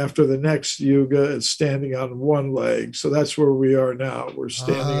 And after the next Yuga, it's standing on 1 leg. So that's where we are now. We're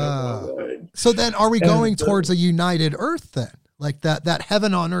standing on 1 leg. So then are we going towards a united earth then? Like that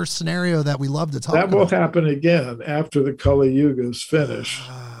heaven on earth scenario that we love to talk about? That will happen again after the Kali Yuga is finished.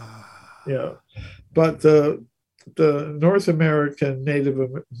 Yeah. But the North American Native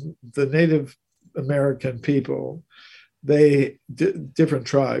American people, different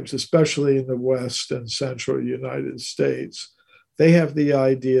tribes, especially in the West and central United States, they have the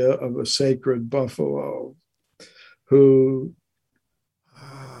idea of a sacred buffalo who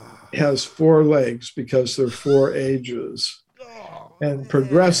has 4 legs because they're 4 ages. And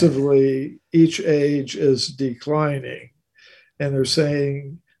progressively, each age is declining. And they're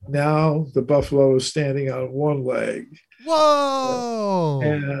saying now the buffalo is standing on 1 leg. Whoa!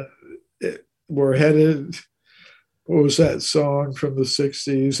 And we're headed, what was that song from the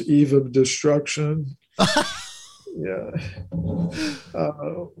 60s? Eve of Destruction. Yeah.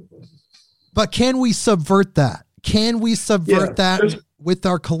 But can we subvert that? Can we subvert that with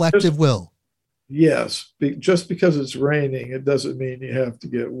our collective will? Yes. Just because it's raining, it doesn't mean you have to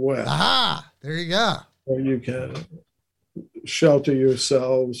get wet. Aha! There you go. Or you can shelter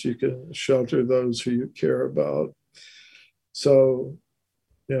yourselves. You can shelter those who you care about. So,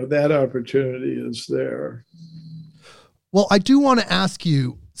 that opportunity is there. Well, I do want to ask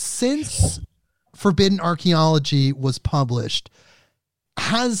you, since Forbidden Archaeology was published,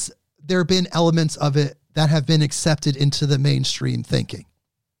 has there been elements of it that have been accepted into the mainstream thinking?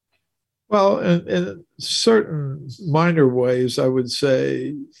 Well, in certain minor ways, I would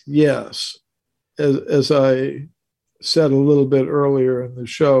say yes. As I said a little bit earlier in the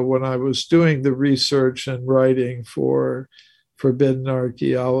show, when I was doing the research and writing for Forbidden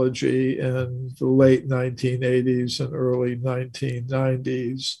Archaeology in the late 1980s and early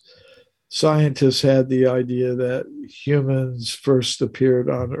 1990s, scientists had the idea that humans first appeared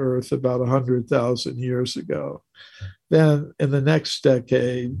on Earth about 100,000 years ago. Then in the next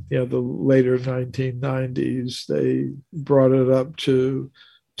decade, the later 1990s, they brought it up to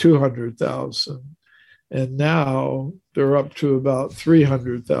 200,000. And now they're up to about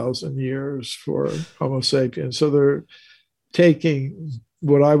 300,000 years for Homo sapiens. So they're taking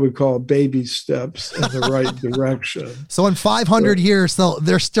what I would call baby steps in the right direction. So in 500 years,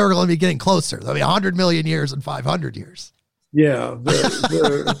 they're still going to be getting closer. There'll be 100 million years in 500 years. Yeah,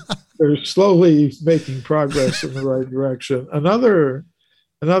 they're slowly making progress in the right direction. Another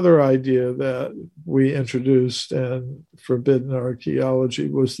idea that we introduced in Forbidden Archaeology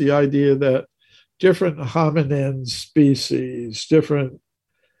was the idea that different hominin species, different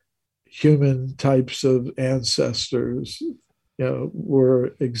human types of ancestors,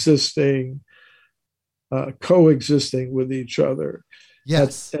 were coexisting with each other.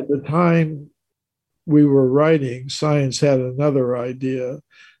 Yes. At the time we were writing, science had another idea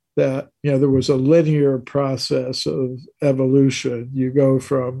that, there was a linear process of evolution. You go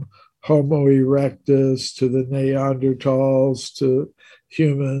from Homo erectus to the Neanderthals to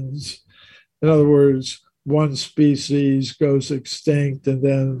humans. In other words, one species goes extinct and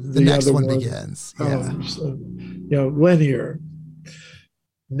then the next other one begins. comes, linear.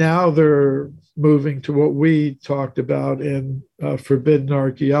 Now they're moving to what we talked about in Forbidden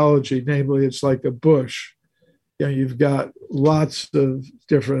Archaeology, namely it's like a bush. You've got lots of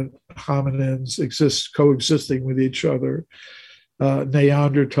different hominins coexisting with each other.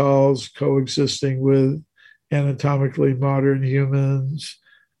 Neanderthals coexisting with anatomically modern humans.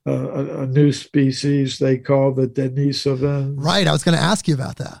 A new species they call the Denisovans. Right, I was going to ask you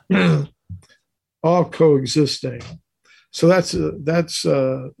about that. All coexisting. So that's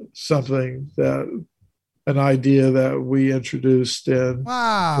something an idea that we introduced in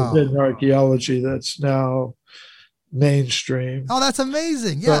Forbidden Archaeology that's now mainstream. Oh, that's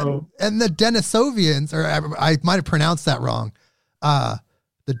amazing. Yeah. And the Denisovians, or I might have pronounced that wrong.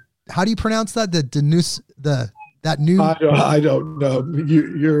 The how do you pronounce that? The Denus, that new. I don't know.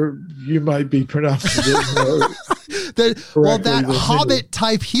 You might be pronouncing it more well, that Hobbit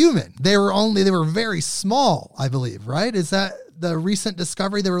type human. They were very small, I believe. Right? Is that the recent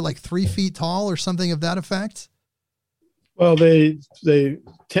discovery? They were like 3 feet tall or something of that effect. Well, they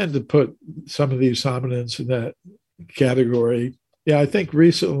tend to put some of these hominins in that category. Yeah, I think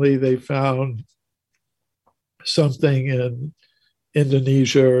recently they found something in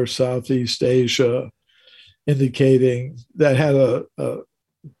Indonesia or Southeast Asia indicating that had a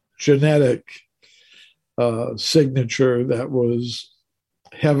genetic signature that was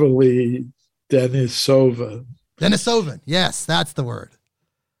heavily Denisovan. Denisovan, yes, that's the word.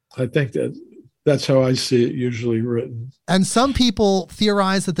 I think that's how I see it usually written. And some people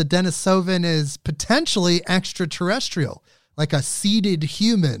theorize that the Denisovan is potentially extraterrestrial, like a seeded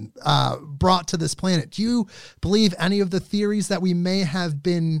human brought to this planet. Do you believe any of the theories that we may have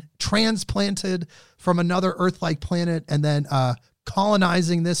been transplanted from another Earth-like planet and then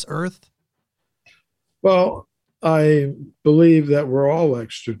colonizing this Earth? Well, I believe that we're all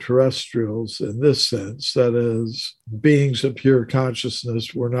extraterrestrials in this sense. That is, beings of pure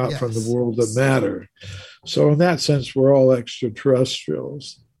consciousness. We're not from the world of matter. So in that sense, we're all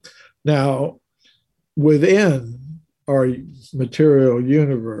extraterrestrials. Now, within our material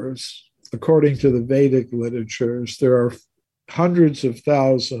universe, according to the Vedic literatures, there are hundreds of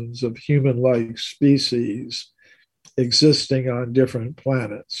thousands of human-like species existing on different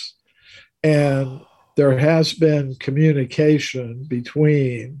planets. And there has been communication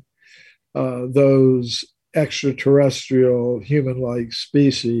between those extraterrestrial human-like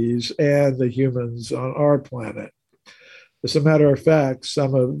species and the humans on our planet. As a matter of fact,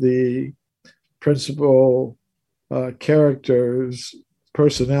 some of the principal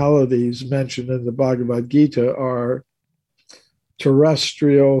personalities mentioned in the Bhagavad Gita are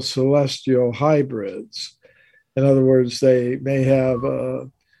terrestrial celestial hybrids. In other words, they may have a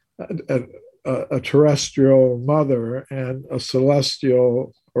terrestrial mother and a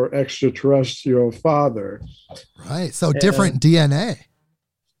celestial or extraterrestrial father. Right. So different DNA.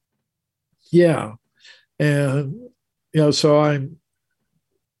 Yeah. And, so I'm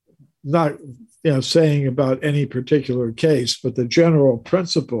not, saying about any particular case, but the general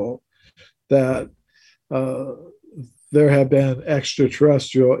principle that there have been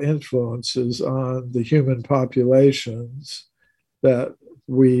extraterrestrial influences on the human populations that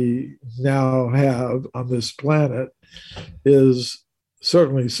we now have on this planet is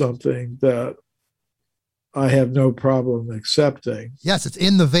certainly something that I have no problem accepting. Yes, it's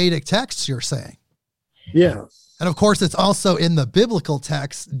in the Vedic texts, you're saying. Yeah. And of course, it's also in the biblical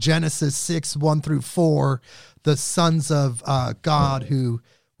text, Genesis 6:1-4, the sons of God who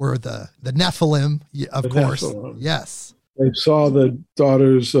were the Nephilim, of course. Nephilim. Yes. They saw the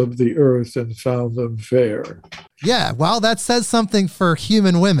daughters of the earth and found them fair. Yeah, well, that says something for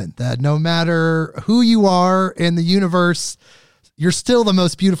human women, that no matter who you are in the universe, you're still the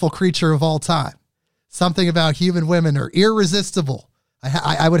most beautiful creature of all time. Something about human women are irresistible.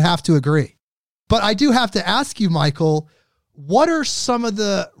 I would have to agree. But I do have to ask you, Michael, what are some of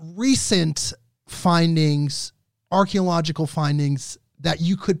the recent findings, archaeological findings, that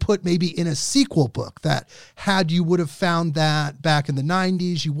you could put maybe in a sequel book that had you would have found that back in the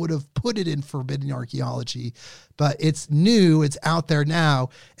 90s, you would have put it in Forbidden Archaeology, but it's new, it's out there now,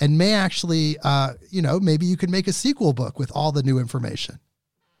 and may actually, maybe you could make a sequel book with all the new information.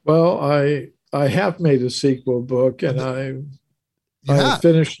 Well, I have made a sequel book, and I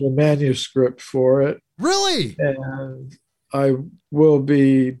finished the manuscript for it. Really? And I will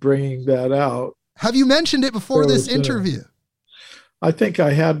be bringing that out. Have you mentioned it before this interview? I think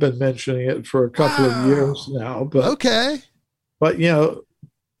I have been mentioning it for a couple of years now. But okay. But,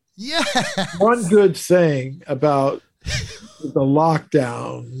 one good thing about the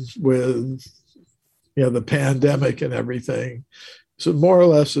lockdown with, the pandemic and everything, so more or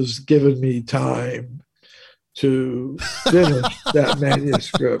less has given me time to finish that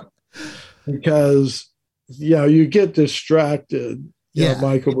manuscript, because you get distracted.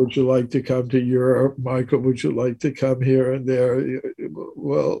 Michael, would you like to come to Europe? Michael, would you like to come here and there?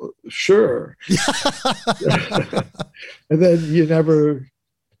 Well, sure. And then you never,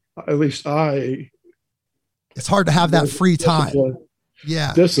 at least it's hard to have that free time.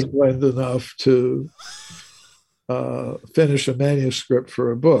 Disciplined enough to finish a manuscript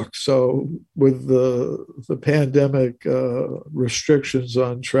for a book. So with the pandemic restrictions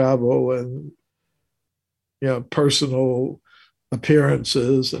on travel and personal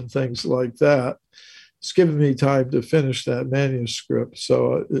appearances and things like that, it's given me time to finish that manuscript.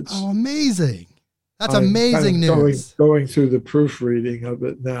 So it's amazing. That's amazing news. Going through the proofreading of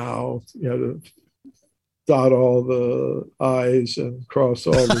it now, to dot all the I's and cross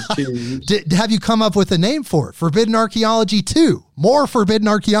all the T's. Have you come up with a name for it? Forbidden Archaeology 2, more Forbidden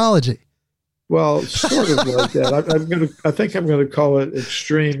Archaeology. Well, sort of like that. I think I'm going to call it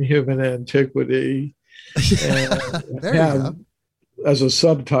Extreme Human Antiquity, and have as a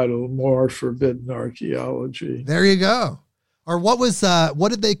subtitle more Forbidden Archaeology. There you go. Or what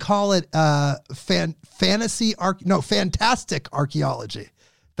did they call it? Fantastic archaeology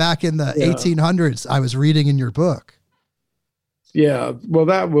back in the 1800s. I was reading in your book. Yeah. Well,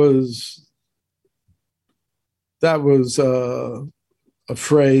 that was a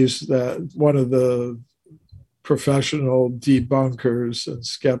phrase that one of the professional debunkers and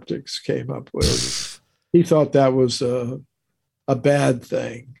skeptics came up with. He thought that was a bad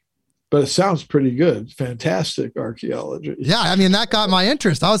thing, but it sounds pretty good. Fantastic archaeology. Yeah, I mean, that got my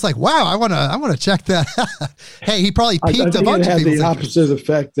interest. I was like, wow, I want to check that. Hey, he probably piqued a bunch of people. It had the opposite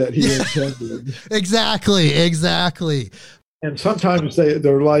effect that he intended. Exactly. And sometimes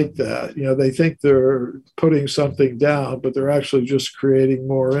they're like that. They think they're putting something down, but they're actually just creating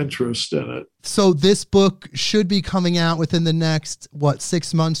more interest in it. So this book should be coming out within the next,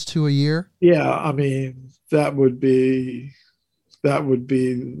 6 months to a year? Yeah, I mean, that would be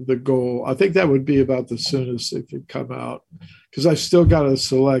the goal. I think that would be about the soonest it could come out, because I still got to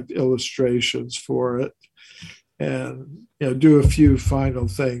select illustrations for it and do a few final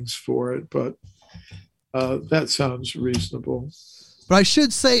things for it. But that sounds reasonable. But I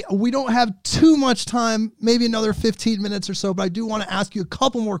should say we don't have too much time, maybe another 15 minutes or so, but I do want to ask you a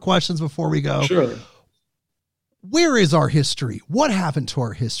couple more questions before we go. Sure. Where is our history? What happened to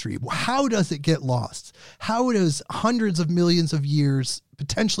our history? How does it get lost? How does hundreds of millions of years,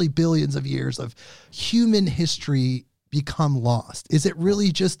 potentially billions of years of human history become lost? Is it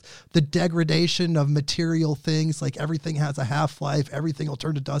really just the degradation of material things, like everything has a half-life, everything will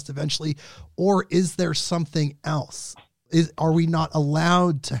turn to dust eventually? Or is there something else? Are we not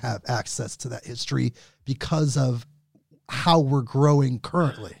allowed to have access to that history because of how we're growing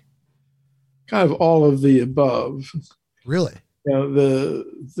currently? Kind of all of the above. Really?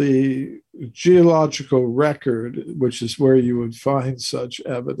 The geological record, which is where you would find such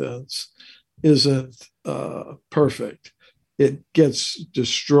evidence, isn't perfect. It gets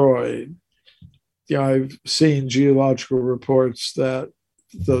destroyed. I've seen geological reports that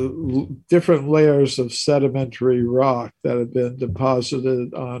the different layers of sedimentary rock that have been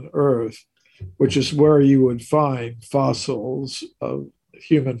deposited on Earth, which is where you would find fossils of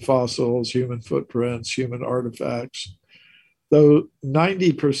human fossils, human footprints, human artifacts, though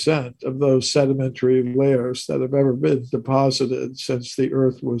 90% of those sedimentary layers that have ever been deposited since the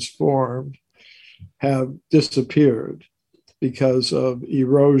Earth was formed have disappeared because of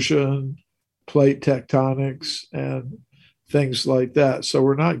erosion, plate tectonics, and things like that. So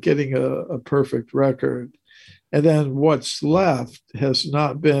we're not getting a perfect record. And then what's left has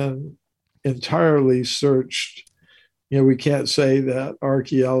not been entirely searched. We can't say that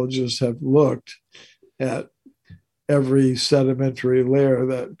archaeologists have looked at every sedimentary layer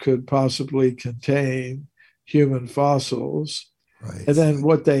that could possibly contain human fossils. Right. And then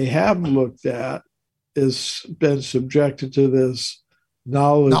what they have looked at is been subjected to this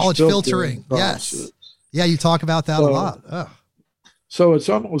knowledge filtering process. Yes. Yeah, you talk about that a lot. Oh. So it's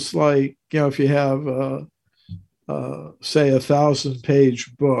almost like, if you have, say,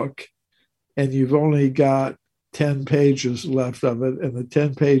 1,000-page book and you've only got 10 pages left of it, and the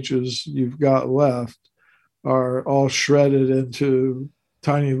 10 pages you've got left are all shredded into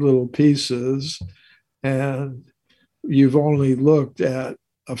tiny little pieces, and you've only looked at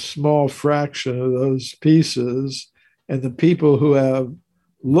a small fraction of those pieces, and the people who have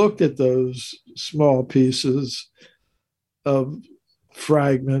looked at those small pieces of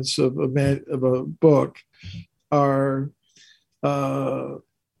fragments of a book are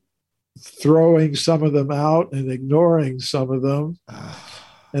throwing some of them out and ignoring some of them.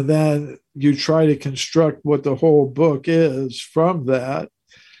 And then you try to construct what the whole book is from that.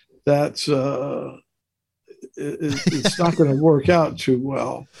 That's it's not going to work out too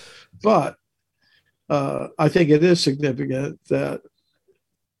well. But I think it is significant that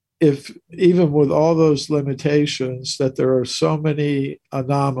if even with all those limitations, that there are so many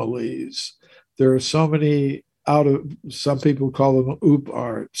anomalies, there are so many some people call them oop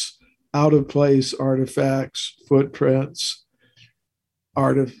arts, out of place artifacts, footprints,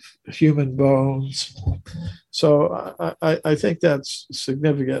 human bones. So I think that's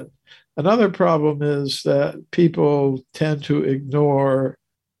significant. Another problem is that people tend to ignore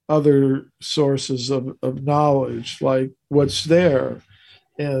other sources of knowledge, like what's there.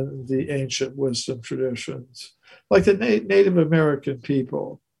 in the ancient wisdom traditions. Like the Native American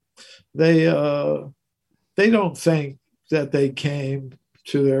people, they don't think that they came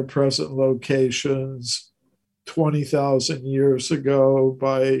to their present locations 20,000 years ago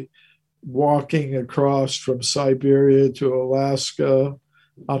by walking across from Siberia to Alaska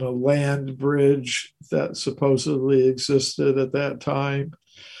on a land bridge that supposedly existed at that time.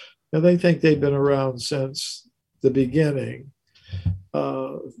 And they think they've been around since the beginning.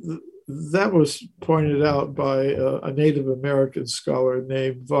 That was pointed out by a Native American scholar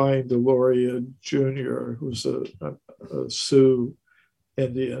named Vine Deloria Jr., who's a Sioux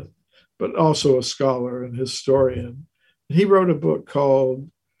Indian, but also a scholar and historian. He wrote a book called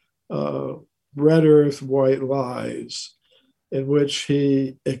Red Earth, White Lies, in which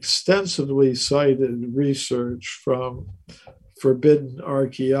he extensively cited research from forbidden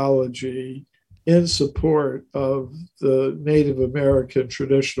archaeology in support of the Native American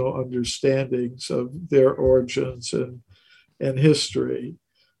traditional understandings of their origins and history.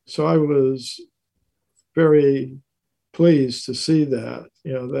 So I was very pleased to see that,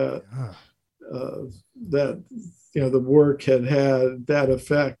 the work had that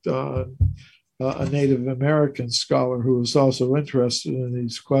effect on a Native American scholar who was also interested in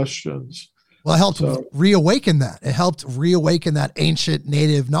these questions. Well, it helped reawaken that. It helped reawaken that ancient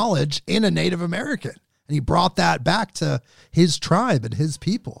Native knowledge in a Native American. And he brought that back to his tribe and his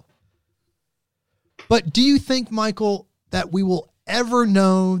people. But do you think, Michael, that we will ever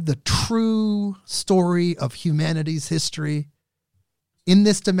know the true story of humanity's history in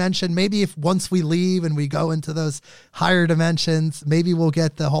this dimension? Maybe if once we leave and we go into those higher dimensions, maybe we'll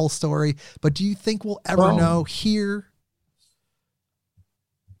get the whole story. But do you think we'll ever know here?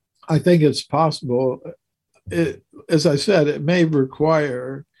 I think it's possible. As I said, it may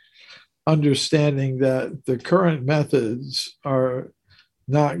require understanding that the current methods are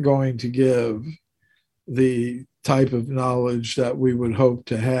not going to give the type of knowledge that we would hope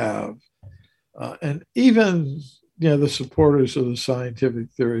to have. And even the supporters of the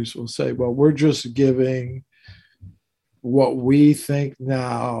scientific theories will say, well, we're just giving what we think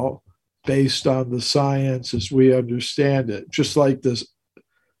now based on the science as we understand it, just like this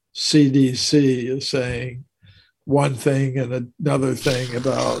CDC is saying one thing and another thing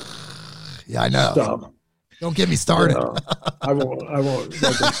about I know stuff. Don't get me started. I won't.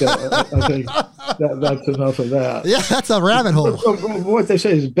 Like I said, I think that's enough of that. Yeah, that's a rabbit hole. What they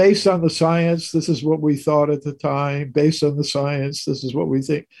say is based on the science, this is what we thought at the time. Based on the science, this is what we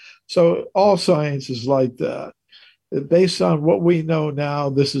think. So all science is like that. Based on what we know now,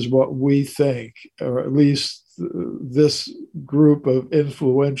 this is what we think, or at least this group of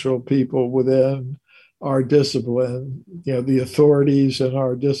influential people within our discipline, the authorities in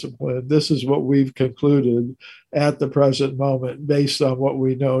our discipline, this is what we've concluded at the present moment based on what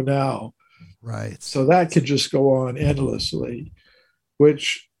we know now. Right. So that could just go on endlessly,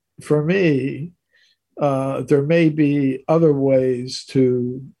 which for me, there may be other ways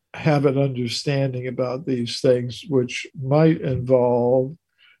to have an understanding about these things, which might involve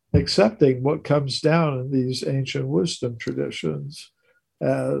accepting what comes down in these ancient wisdom traditions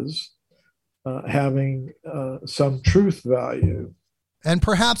as having some truth value. And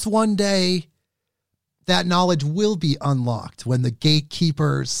perhaps one day that knowledge will be unlocked when the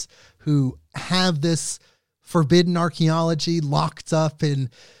gatekeepers who have this forbidden archaeology locked up in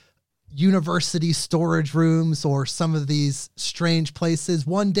university storage rooms or some of these strange places,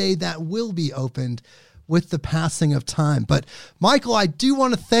 one day that will be opened with the passing of time. But Michael, I do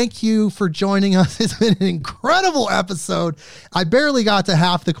want to thank you for joining us. It's been an incredible episode. I barely got to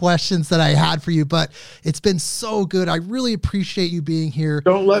half the questions that I had for you, but it's been so good. I really appreciate you being here.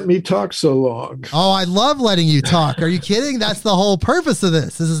 Don't let me talk so long. Oh, I love letting you talk. Are you kidding? That's the whole purpose of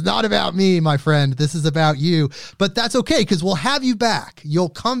this. This is not about me, my friend. This is about you. But that's okay, because we'll have you back. You'll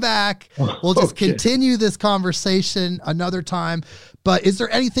come back. We'll just continue this conversation another time. But is there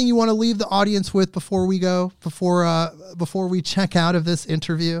anything you want to leave the audience with before we go, before we check out of this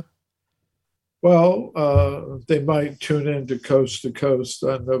interview? Well, they might tune in to Coast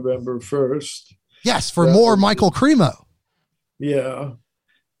on November 1st. Yes, for more Michael Cremo. Yeah.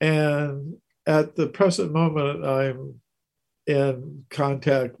 And at the present moment, I'm in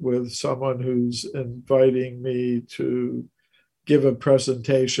contact with someone who's inviting me to give a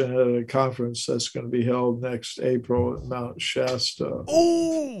presentation at a conference that's going to be held next April at Mount Shasta.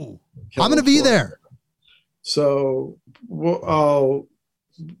 Oh, I'm going to be there. So I'll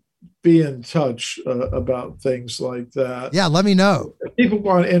be in touch about things like that. Yeah, let me know. If people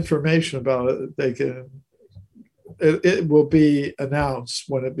want information about it, they can. It will be announced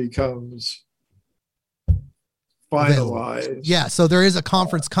when it becomes finalized. Yeah, so there is a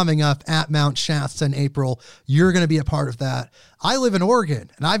conference coming up at Mount Shasta in April. You're going to be a part of that. I live in Oregon,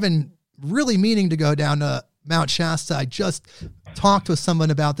 and I've been really meaning to go down to Mount Shasta. I just talked with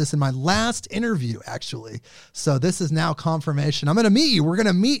someone about this in my last interview, actually. So this is now confirmation. I'm going to meet you. We're going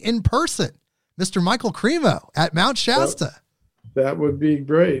to meet in person, Mr. Michael Cremo at Mount Shasta. That would be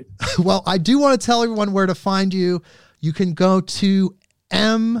great. Well, I do want to tell everyone where to find you. You can go to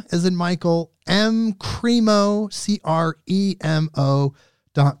M as in Michael, mcremo,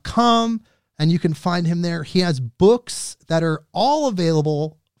 CREMO.com, and you can find him there. He has books that are all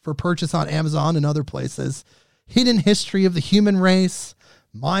available for purchase on Amazon and other places. Hidden History of the Human Race,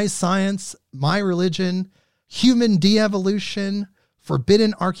 My Science, My Religion, Human De-Evolution,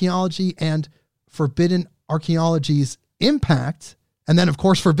 Forbidden Archaeology, and Forbidden Archaeology's Impact. And then, of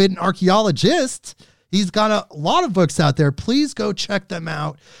course, Forbidden Archaeologist. He's got a lot of books out there. Please go check them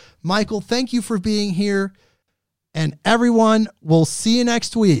out. Michael, thank you for being here. And everyone, we'll see you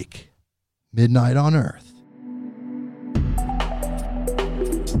next week. Midnight on Earth.